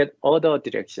to look at other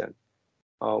direction.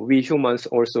 We humans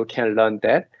also can learn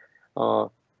that.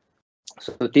 So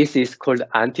this is called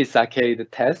anti-saccade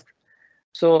test.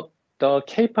 So the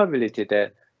capability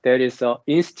that there is an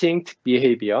instinct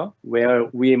behavior where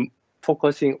we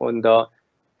focusing on the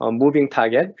moving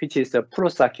target, which is a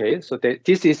pro-saccade. So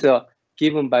this is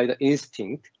given by the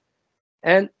instinct.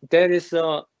 And there is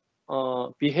a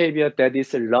behavior that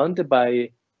is learned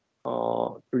by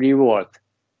reward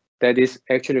that is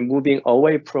actually moving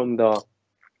away from the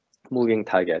moving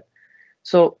target.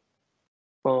 So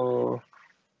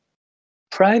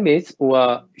primates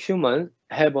or humans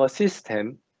have a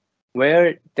system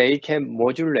where they can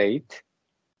modulate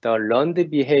the learned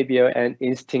behavior and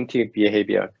instinctive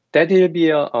behavior. That will be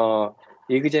a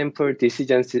example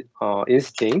decision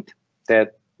instinct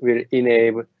that will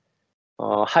enable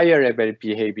higher level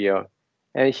behavior.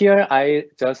 And here I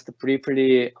just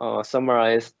briefly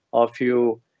summarize a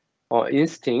few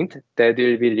instincts that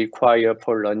will be required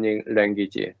for learning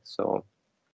language. So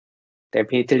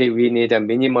definitely we need a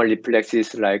minimal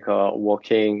reflexes like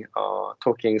walking,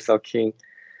 talking, sucking,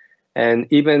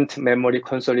 and event memory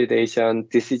consolidation,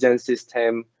 decision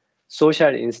system,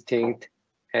 social instinct,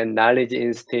 and knowledge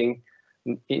instinct,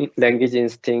 language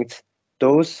instincts.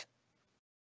 Those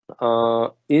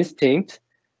instincts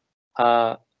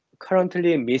are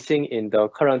currently missing in the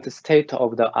current state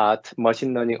of the art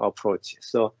machine learning approach.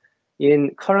 So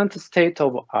in current state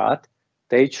of art,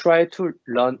 they try to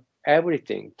learn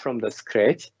everything from the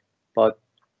scratch, but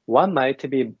what might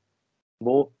be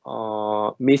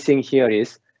more missing here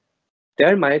is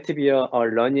there might be a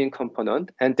learning component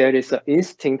and there is an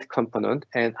instinct component,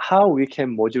 and how we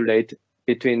can modulate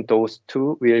between those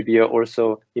two will be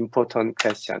also important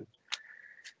question.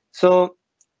 So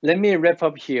let me wrap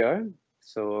up here.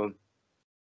 So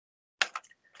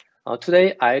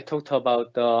today I talked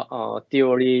about the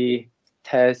theory,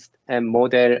 test, and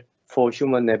model for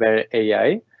human level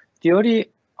AI.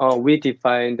 Theory, we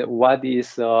defined what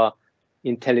is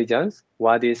intelligence,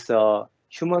 what is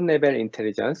human level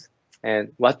intelligence,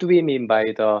 and what do we mean by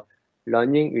the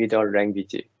learning with a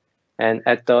language. And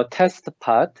at the test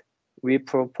part, we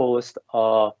proposed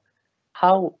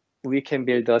how we can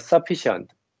build a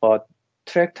sufficient but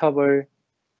tractable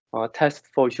test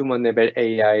for human level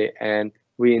AI, and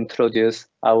we introduce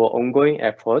our ongoing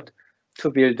effort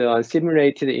to build a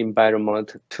simulated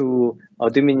environment to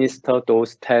administer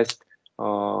those tests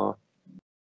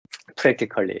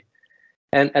practically.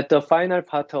 And at the final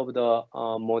part of the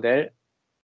model,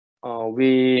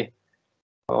 we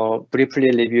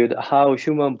briefly reviewed how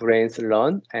human brains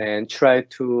learn and try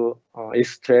to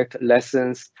extract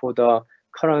lessons for the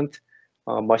current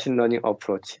machine learning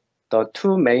approach. The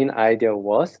two main ideas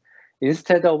was,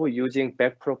 instead of using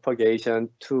backpropagation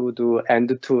to do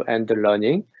end-to-end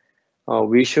learning,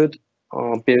 we should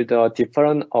build a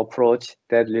different approach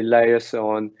that relies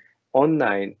on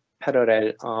online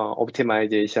parallel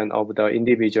optimization of the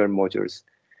individual modules,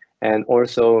 and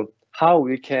also how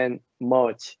we can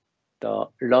merge the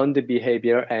learned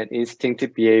behavior and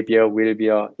instinctive behavior will be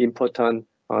an important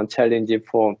challenge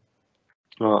for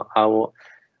our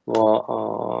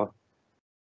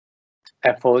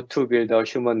effort to build a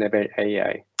human-level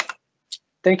AI.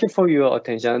 Thank you for your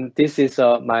attention. This is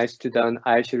my student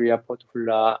Aishwarya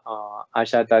Pothulla,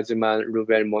 Asha Dajman,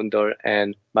 Rubel Mondol,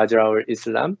 and Majraul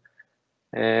Islam.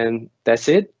 And that's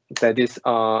it. That is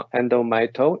end of my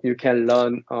talk. You can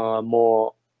learn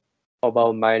more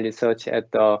about my research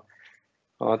at the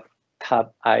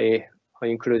top. I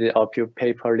included a few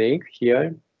paper link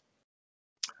here.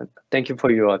 Thank you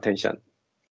for your attention.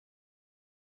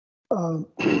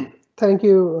 Thank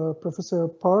you, Professor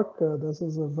Park. This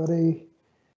is a very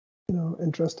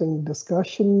interesting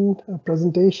discussion,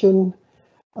 presentation.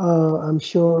 I'm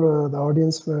sure the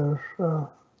audience were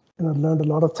learned a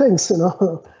lot of things,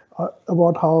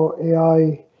 about how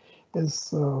AI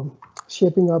is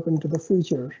shaping up into the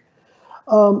future.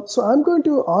 So I'm going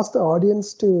to ask the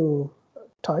audience to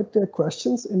type their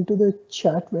questions into the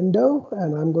chat window,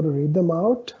 and I'm going to read them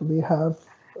out. We have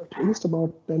at least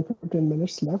about 10-15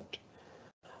 minutes left.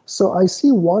 So I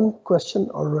see one question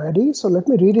already, so let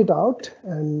me read it out,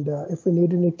 and if we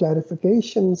need any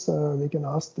clarifications, we can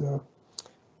ask the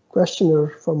questioner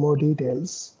for more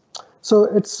details. So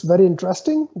it's very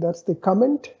interesting. That's the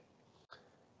comment.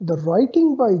 The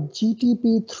writing by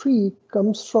GTP3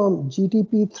 comes from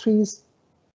GTP3's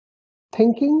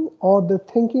thinking or the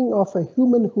thinking of a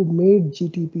human who made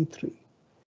GTP3.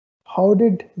 How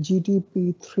did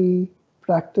GTP3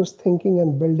 practice thinking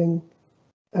and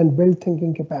build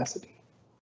thinking capacity?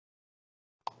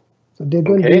 So Deok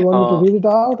Gun, do you want me to read it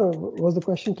out, or was the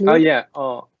question clear? Yeah.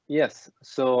 Yes.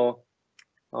 So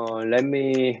let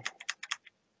me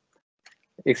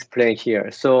explain here.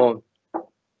 So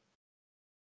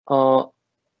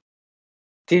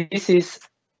this is,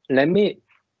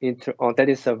 that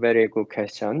is a very good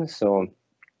question. So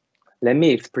let me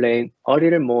explain a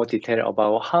little more detail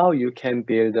about how you can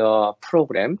build a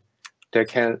program that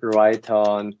can write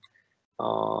on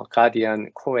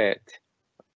Guardian Coed,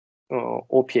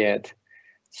 OPED.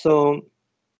 So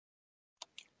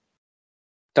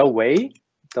the way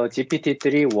the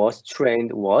GPT-3 was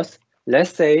trained was,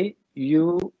 let's say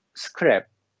you scrap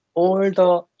all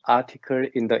the article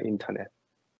in the internet,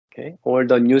 okay, all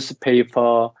the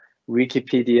newspaper,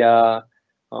 Wikipedia,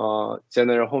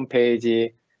 general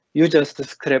homepage. You just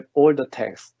scrap all the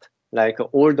text, like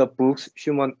all the books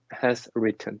human has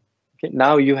written. Okay,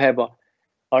 now you have a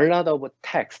lot of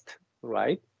text,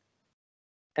 right?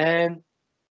 And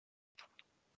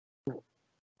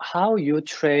how you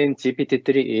train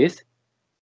GPT-3 is,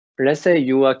 let's say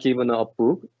you are given a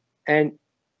book and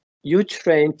you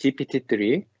train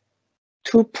GPT-3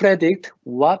 to predict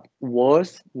what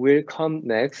words will come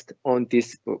next on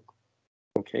this book.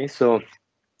 Okay, so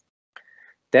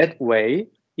that way,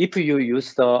 if you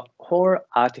use the whole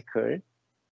article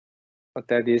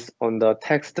that is on the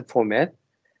text format,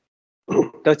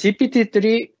 the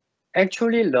GPT-3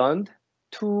 actually learned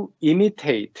to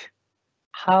imitate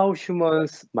how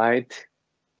humans might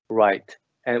write.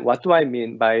 And what do I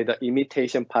mean by the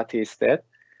imitation part is that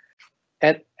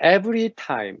at every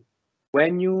time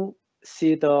when you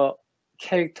see the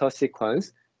character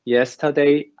sequence,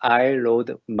 yesterday I wrote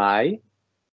my,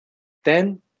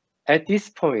 then at this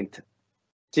point,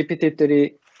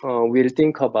 GPT-3 will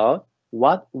think about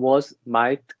what was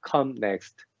might come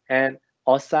next and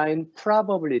assign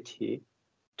probability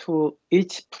to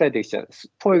each prediction.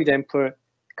 For example,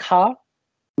 car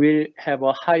will have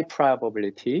a high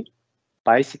probability,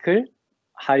 bicycle,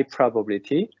 high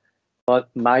probability, but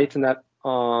might not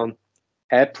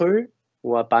apple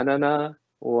or banana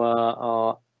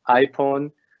or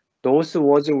iPhone. Those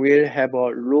words will have a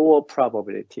lower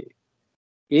probability.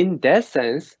 In that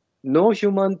sense, no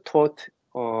human taught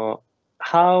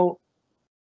how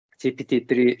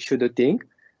GPT-3 should think,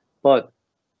 but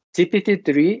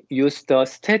GPT-3 used the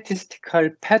statistical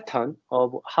pattern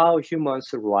of how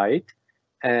humans write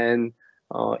and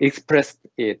expressed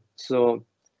it. So,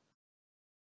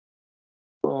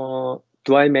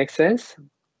 do I make sense?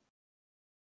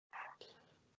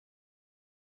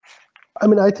 I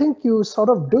mean, I think you sort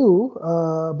of do,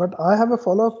 but I have a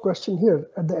follow-up question here.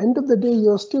 At the end of the day,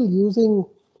 you're still using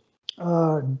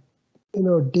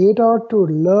data to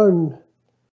learn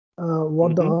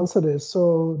what the answer is.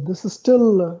 So this is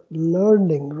still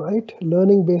learning, right?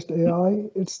 Learning-based AI.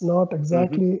 It's not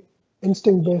exactly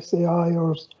instinct-based AI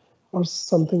or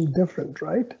something different,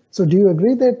 right? So do you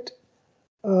agree that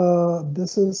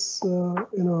this is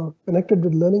connected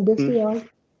with learning-based AI?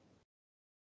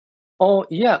 Oh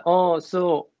yeah.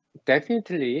 So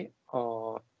definitely.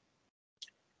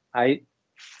 I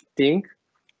think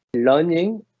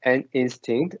learning and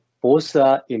instinct both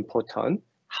are important.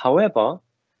 However,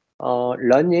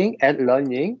 learning,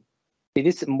 it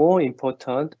is more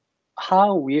important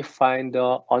how we find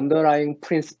the underlying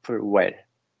principle well.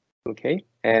 Okay,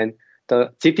 and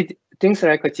the GPT things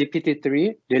like a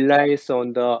GPT-3 relies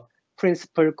on the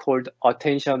principle called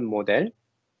attention model,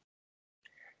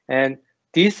 and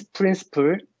this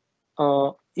principle,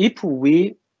 if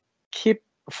we keep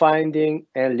finding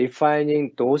and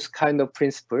refining those kind of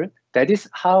principles, that is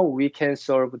how we can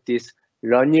solve this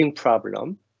learning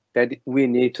problem that we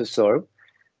need to solve.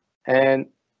 And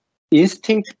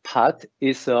instinct part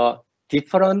is a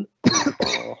different,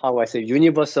 how I say,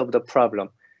 universe of the problem.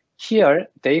 Here,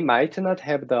 they might not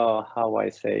have the, how I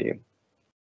say,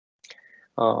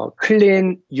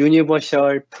 clean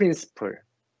universal principle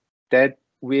that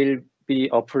will be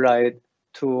applied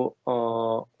to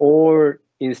all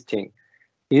instinct.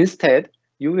 Instead,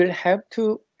 you will have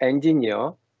to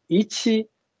engineer each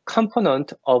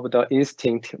component of the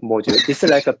instinct module. It's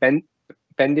like a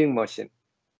vending machine.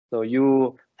 So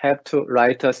you have to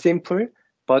write a simple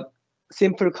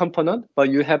component, but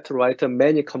you have to write a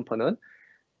many component.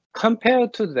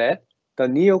 Compared to that, the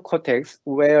neocortex,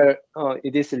 where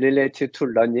it is related to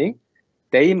learning,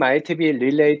 they might be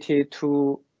related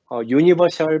to a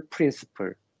universal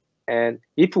principle. And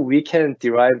if we can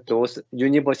derive those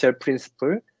universal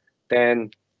principles,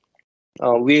 then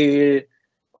we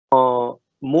will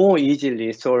more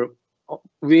easily solve,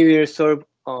 we will solve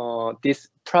this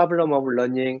problem of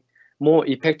learning more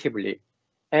effectively.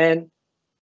 And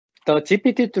the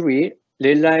GPT-3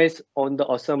 relies on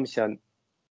the assumption,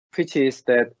 which is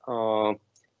that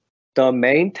the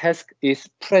main task is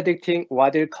predicting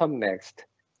what will come next.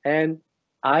 And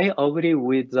I agree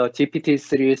with the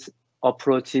GPT-3's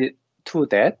approach to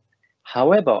that.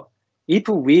 However, if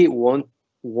we want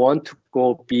to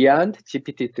go beyond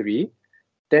GPT-3,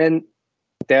 then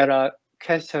there are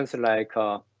questions like,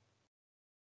 oh,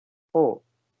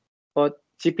 but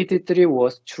GPT-3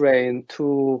 was trained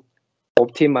to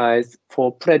optimize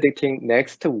for predicting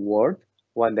next word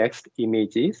or next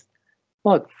images,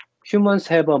 but humans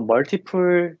have a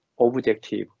multiple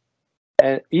objective.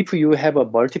 And if you have a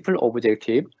multiple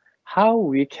objective, how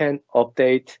we can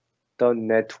update the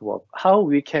network, how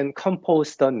we can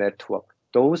compose the network.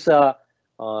 Those are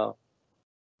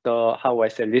the, how I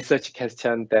say, research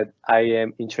question that I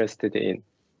am interested in.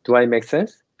 Do I make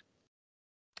sense?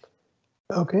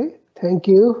 Okay, thank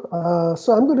you.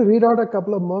 So I'm going to read out a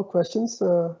couple of more questions,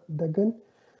 Degan.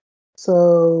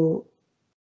 So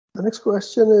the next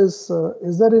question is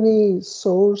there any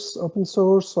source, open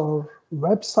source, or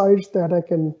websites that I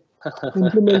can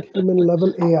implement human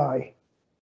level AI?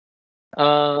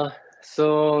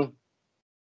 So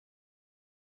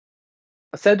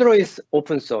SEDRo is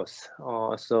open source,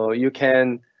 so you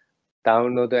can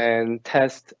download and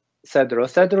test SEDRo.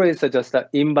 SEDRo is just an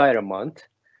environment,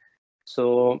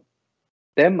 so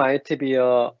that might be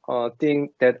a thing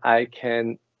that I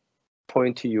can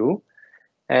point to you.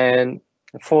 And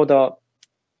for the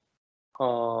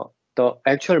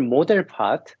actual model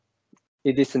part,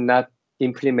 it is not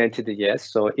implemented yet,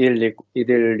 so it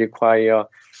will require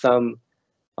some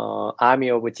army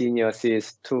of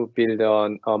geniuses to build a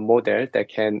model that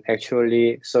can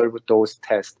actually solve those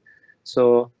tests.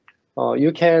 So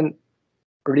you can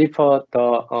refer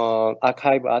the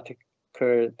archive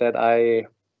article that I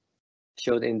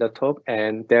showed in the talk,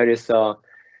 and there is a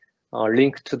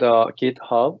link to the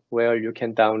GitHub where you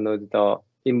can download the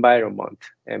environment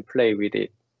and play with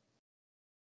it.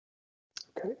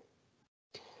 Okay.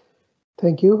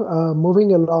 Thank you.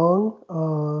 Moving along,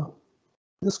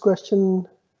 this question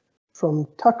from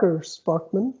Tucker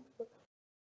Sparkman.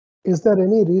 Is there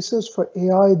any research for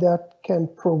AI that can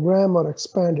program or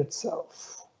expand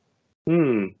itself?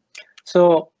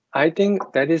 So I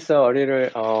think that is a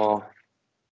little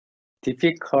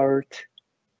difficult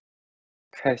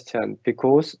question,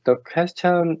 because the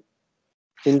question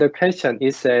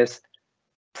it says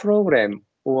program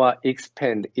or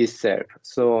expand itself.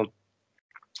 So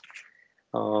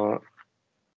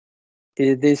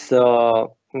it is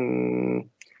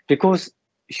because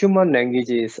human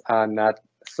languages are not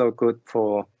so good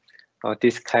for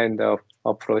this kind of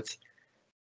approach.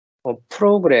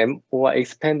 program or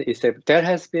expand itself. There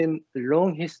has been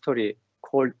long history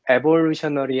called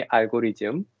evolutionary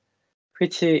algorithm,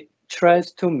 which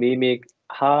tries to mimic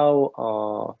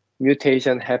how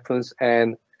mutation happens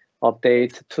and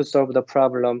update to solve the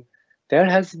problem. There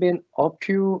has been a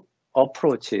few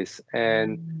approaches,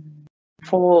 and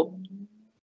for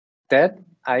that,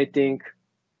 I think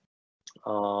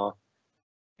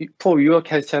for your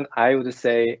question, I would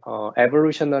say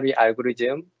evolutionary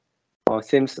algorithm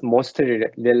seems most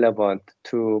relevant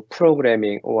to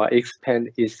programming or expand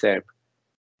itself.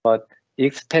 But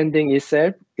expanding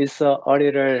itself is a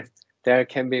little, there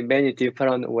can be many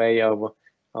different way of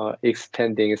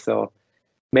expanding. So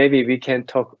maybe we can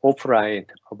talk offline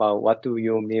about what do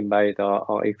you mean by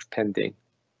the expanding.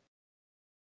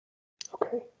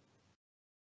 Okay.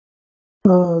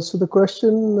 So the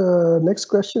question, next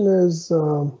question is,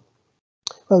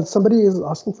 well, somebody is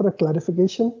asking for a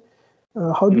clarification.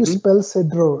 How do you spell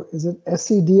SEDRo? Is it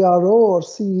SEDRO or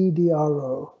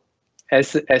CEDRO?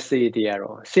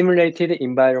 SEDRo, Simulated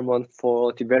Environment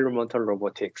for Developmental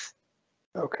Robotics.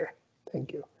 Okay,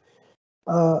 thank you.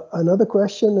 Another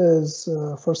question is,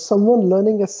 for someone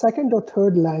learning a second or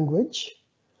third language,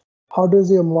 how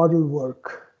does your model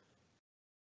work?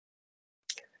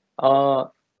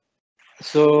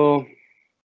 So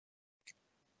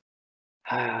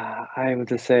I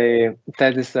would say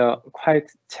that is a quite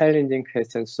challenging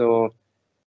question. So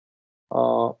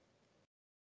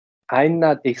I'm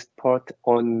not expert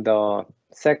on the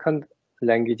second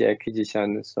language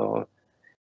acquisition. So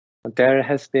there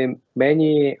has been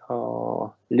many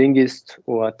linguists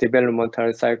or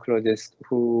developmental psychologists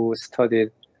who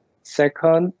studied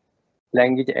second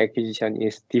language acquisition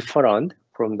is different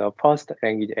from the first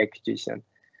language acquisition.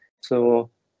 So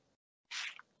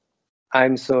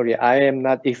I'm sorry, I am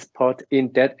not expert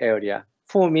in that area.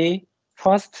 For me,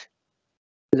 first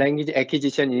language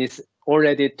acquisition is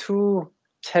already too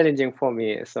challenging for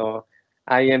me. So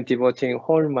I am devoting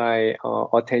all my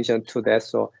attention to that.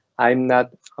 So I'm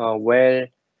not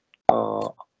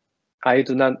I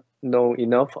do not know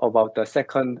enough about the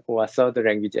second or third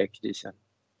language acquisition.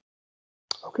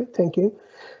 Okay, thank you.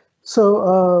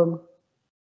 So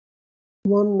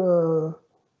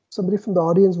somebody from the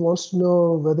audience wants to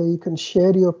know whether you can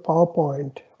share your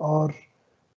PowerPoint or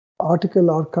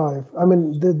article archive. I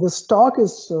mean, this talk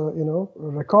is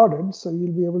recorded, so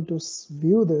you'll be able to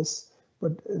view this.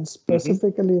 But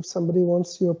specifically, if somebody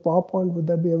wants your PowerPoint, would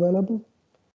that be available?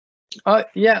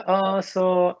 Yeah.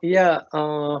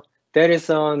 There is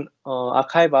an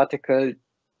archive article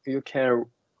you can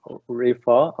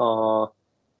refer.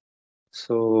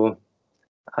 So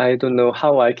I don't know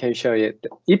how I can share it.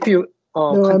 If you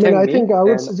no, I mean, I think I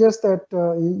would then, suggest that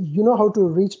you know how to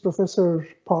reach Professor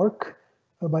Park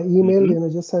by email.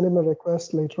 Just send him a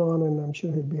request later on, and I'm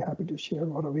sure he'd be happy to share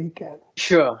whatever he can.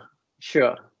 Sure.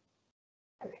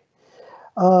 Okay.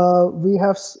 We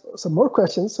have some more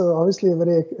questions. So obviously a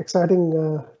very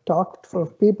exciting talk for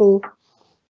people.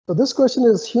 So this question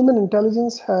is, human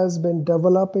intelligence has been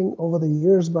developing over the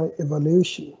years by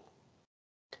evolution.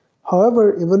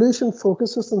 However, evolution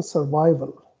focuses on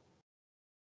survival.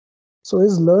 So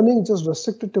is learning just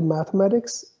restricted to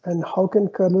mathematics, and how can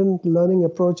current learning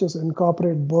approaches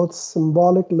incorporate both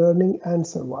symbolic learning and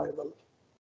survival?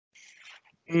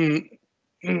 That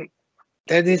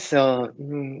is a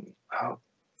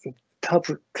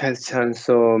tough question.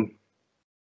 So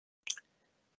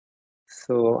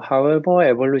however,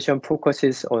 evolution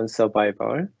focuses on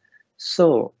survival.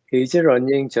 So is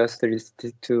learning just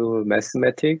restricted to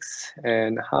mathematics,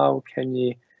 and how can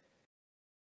we?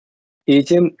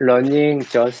 Is learning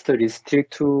just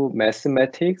restricted to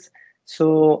mathematics?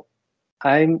 So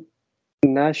I'm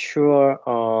not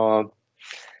sure.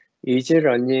 Is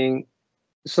learning?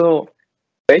 So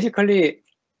basically,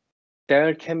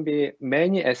 there can be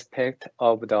many aspects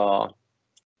of the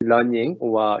learning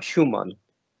or human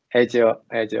as a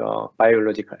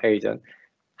biological agent.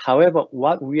 However,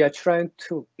 what we are trying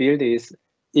to build is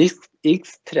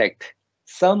extract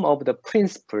some of the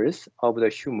principles of the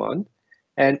human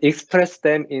and express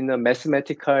them in a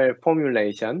mathematical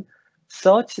formulation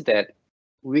such that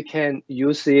we can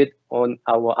use it on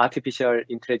our artificial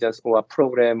intelligence or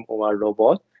program or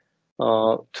robot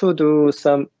to do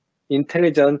some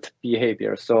intelligent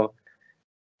behavior. So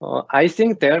I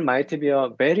think there might be a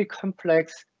very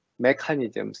complex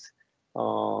mechanisms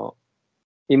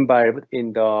involved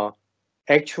in the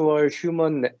actual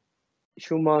human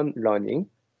learning,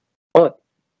 but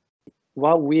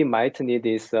what we might need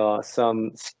is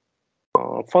some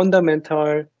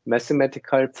fundamental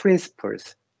mathematical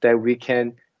principles that we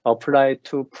can apply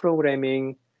to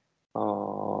programming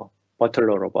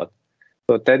Butler robot.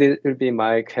 So will be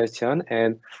my question.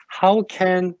 And how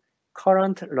can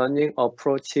current learning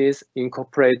approaches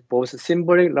incorporate both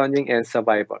symbolic learning and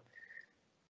survival?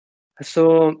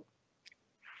 So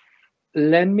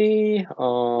let me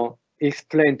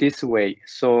explain this way.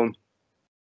 So,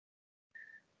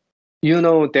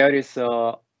 there is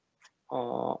a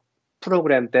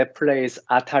program that plays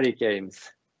Atari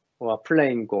games or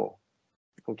playing Go,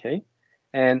 okay?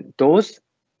 And those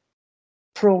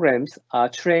programs are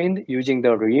trained using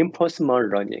the reinforcement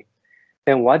learning.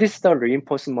 And what is the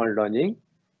reinforcement learning?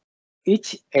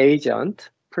 Each agent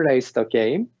plays the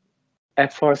game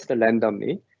at first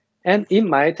randomly, and it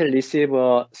might receive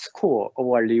a score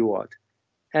or reward.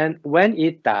 And when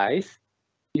it dies,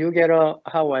 you get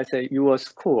your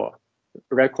score,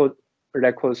 record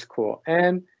score.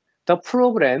 And the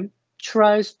program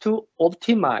tries to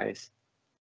optimize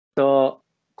the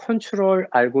control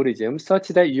algorithm such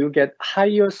that you get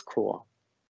higher score.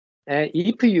 And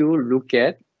if you look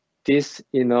at this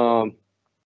in a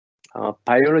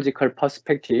biological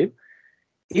perspective,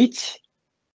 each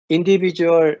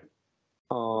individual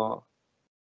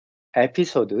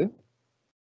episode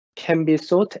can be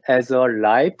thought as a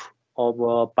life of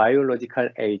a biological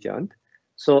agent.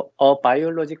 So a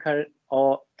biological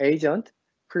agent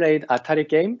played Atari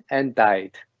game and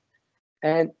died.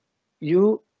 And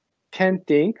you can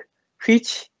think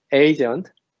which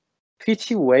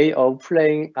way of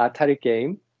playing Atari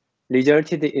game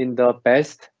resulted in the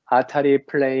best Atari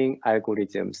playing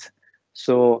algorithms.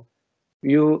 So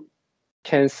you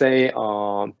can say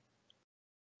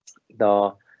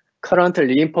the current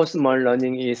reinforcement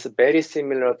learning is very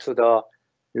similar to the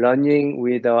learning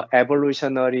with the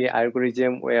evolutionary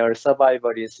algorithm where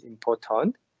survival is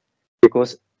important,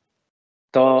 because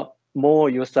the more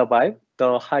you survive,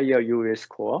 the higher you will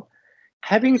score.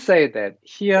 Having said that,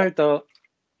 here the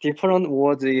different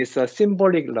words is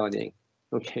symbolic learning.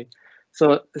 Okay,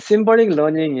 so symbolic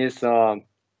learning is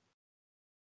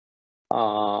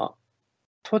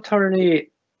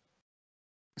totally,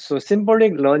 so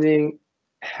symbolic learning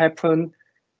happen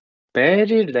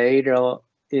very later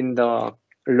in the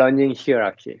learning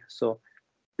hierarchy. So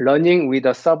learning with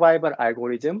a survival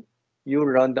algorithm, you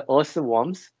learn the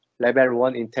earthworms, level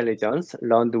 1 intelligence,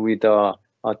 learned with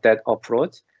that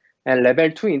approach. And level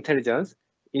 2 intelligence,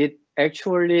 it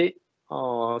actually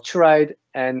tried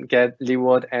and get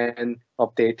reward and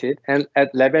updated. And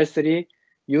at level 3,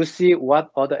 you see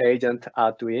what other agents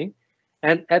are doing.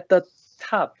 And at the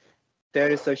top,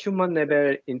 there is a human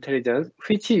level intelligence,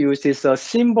 which uses a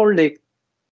symbolic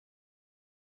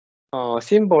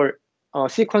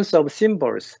sequence of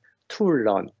symbols to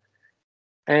learn.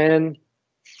 And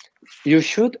you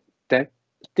should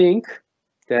think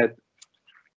that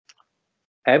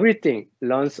everything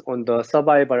learns on the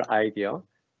survival idea,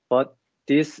 but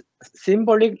this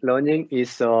symbolic learning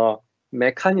is a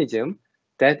mechanism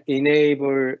that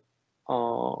enable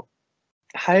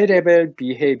high-level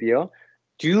behavior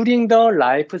during the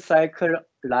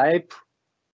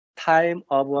lifetime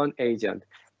of an agent.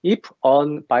 If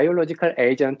a biological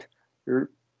agent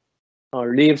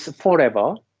lives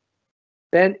forever,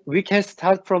 then we can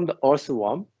start from the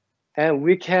earthworm and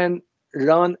we can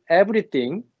learn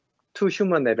everything to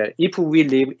human level if we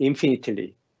live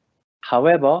infinitely.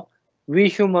 However, we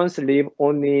humans live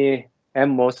only at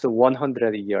most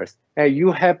 100 years, and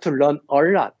you have to learn a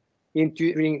lot in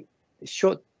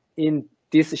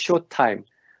this short time.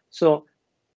 So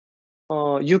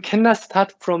you cannot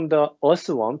start from the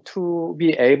earthworm to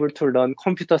be able to learn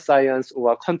computer science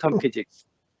or quantum physics.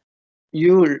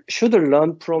 You should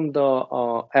learn from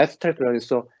the abstract learning.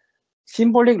 So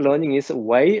symbolic learning is a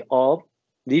way of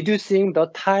reducing the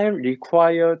time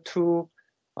required to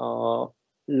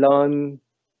learn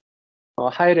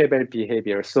high-level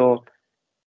behavior. So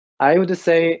I would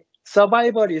say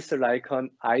survival is like an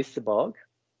iceberg,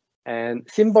 and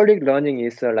symbolic learning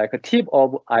is like a tip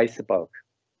of iceberg.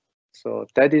 So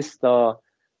that is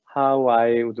how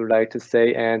I would like to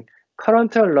say. And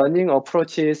current learning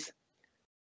approaches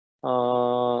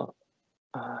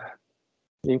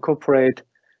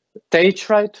they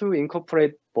try to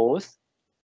incorporate both,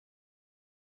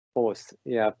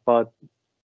 yeah, but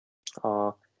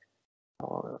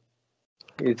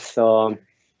it's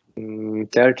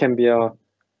there can be a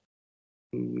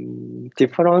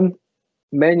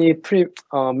many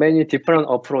different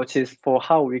approaches for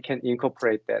how we can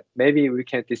incorporate that. Maybe we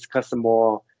can discuss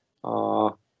more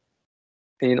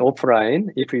in offline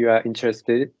if you are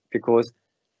interested, because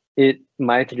it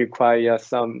might require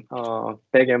some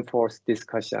back and forth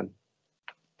discussion.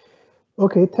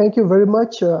 Okay, thank you very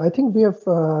much. I think we have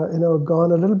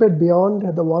gone a little bit beyond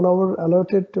the 1 hour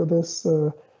allotted to this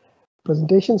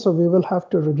presentation, so we will have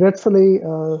to regretfully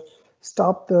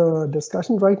stop the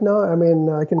discussion right now. I mean,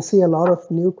 I can see a lot of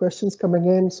new questions coming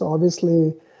in, so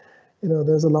obviously,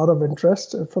 there's a lot of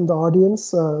interest from the audience.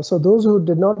 So those who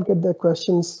did not get their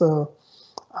questions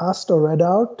asked or read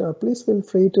out, please feel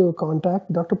free to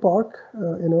contact Dr. Park.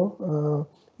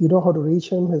 You know how to reach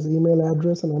him, his email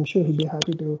address, and I'm sure he'll be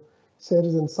happy to share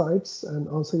his insights and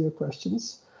answer your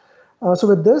questions. So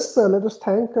with this, let us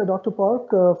thank Dr. Park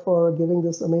for giving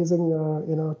this amazing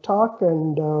talk,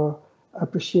 and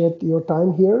appreciate your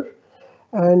time here.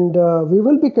 And we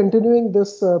will be continuing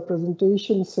this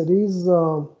presentation series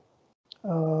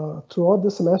throughout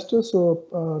the semester,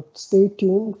 so stay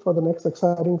tuned for the next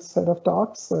exciting set of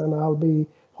talks, and I'll be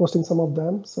hosting some of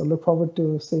them. So look forward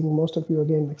to seeing most of you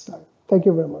again next time. Thank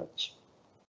you very much.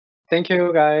 Thank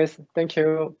you, guys. Thank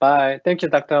you. Bye. Thank you,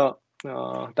 Dr.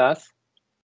 Das.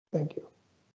 Thank you.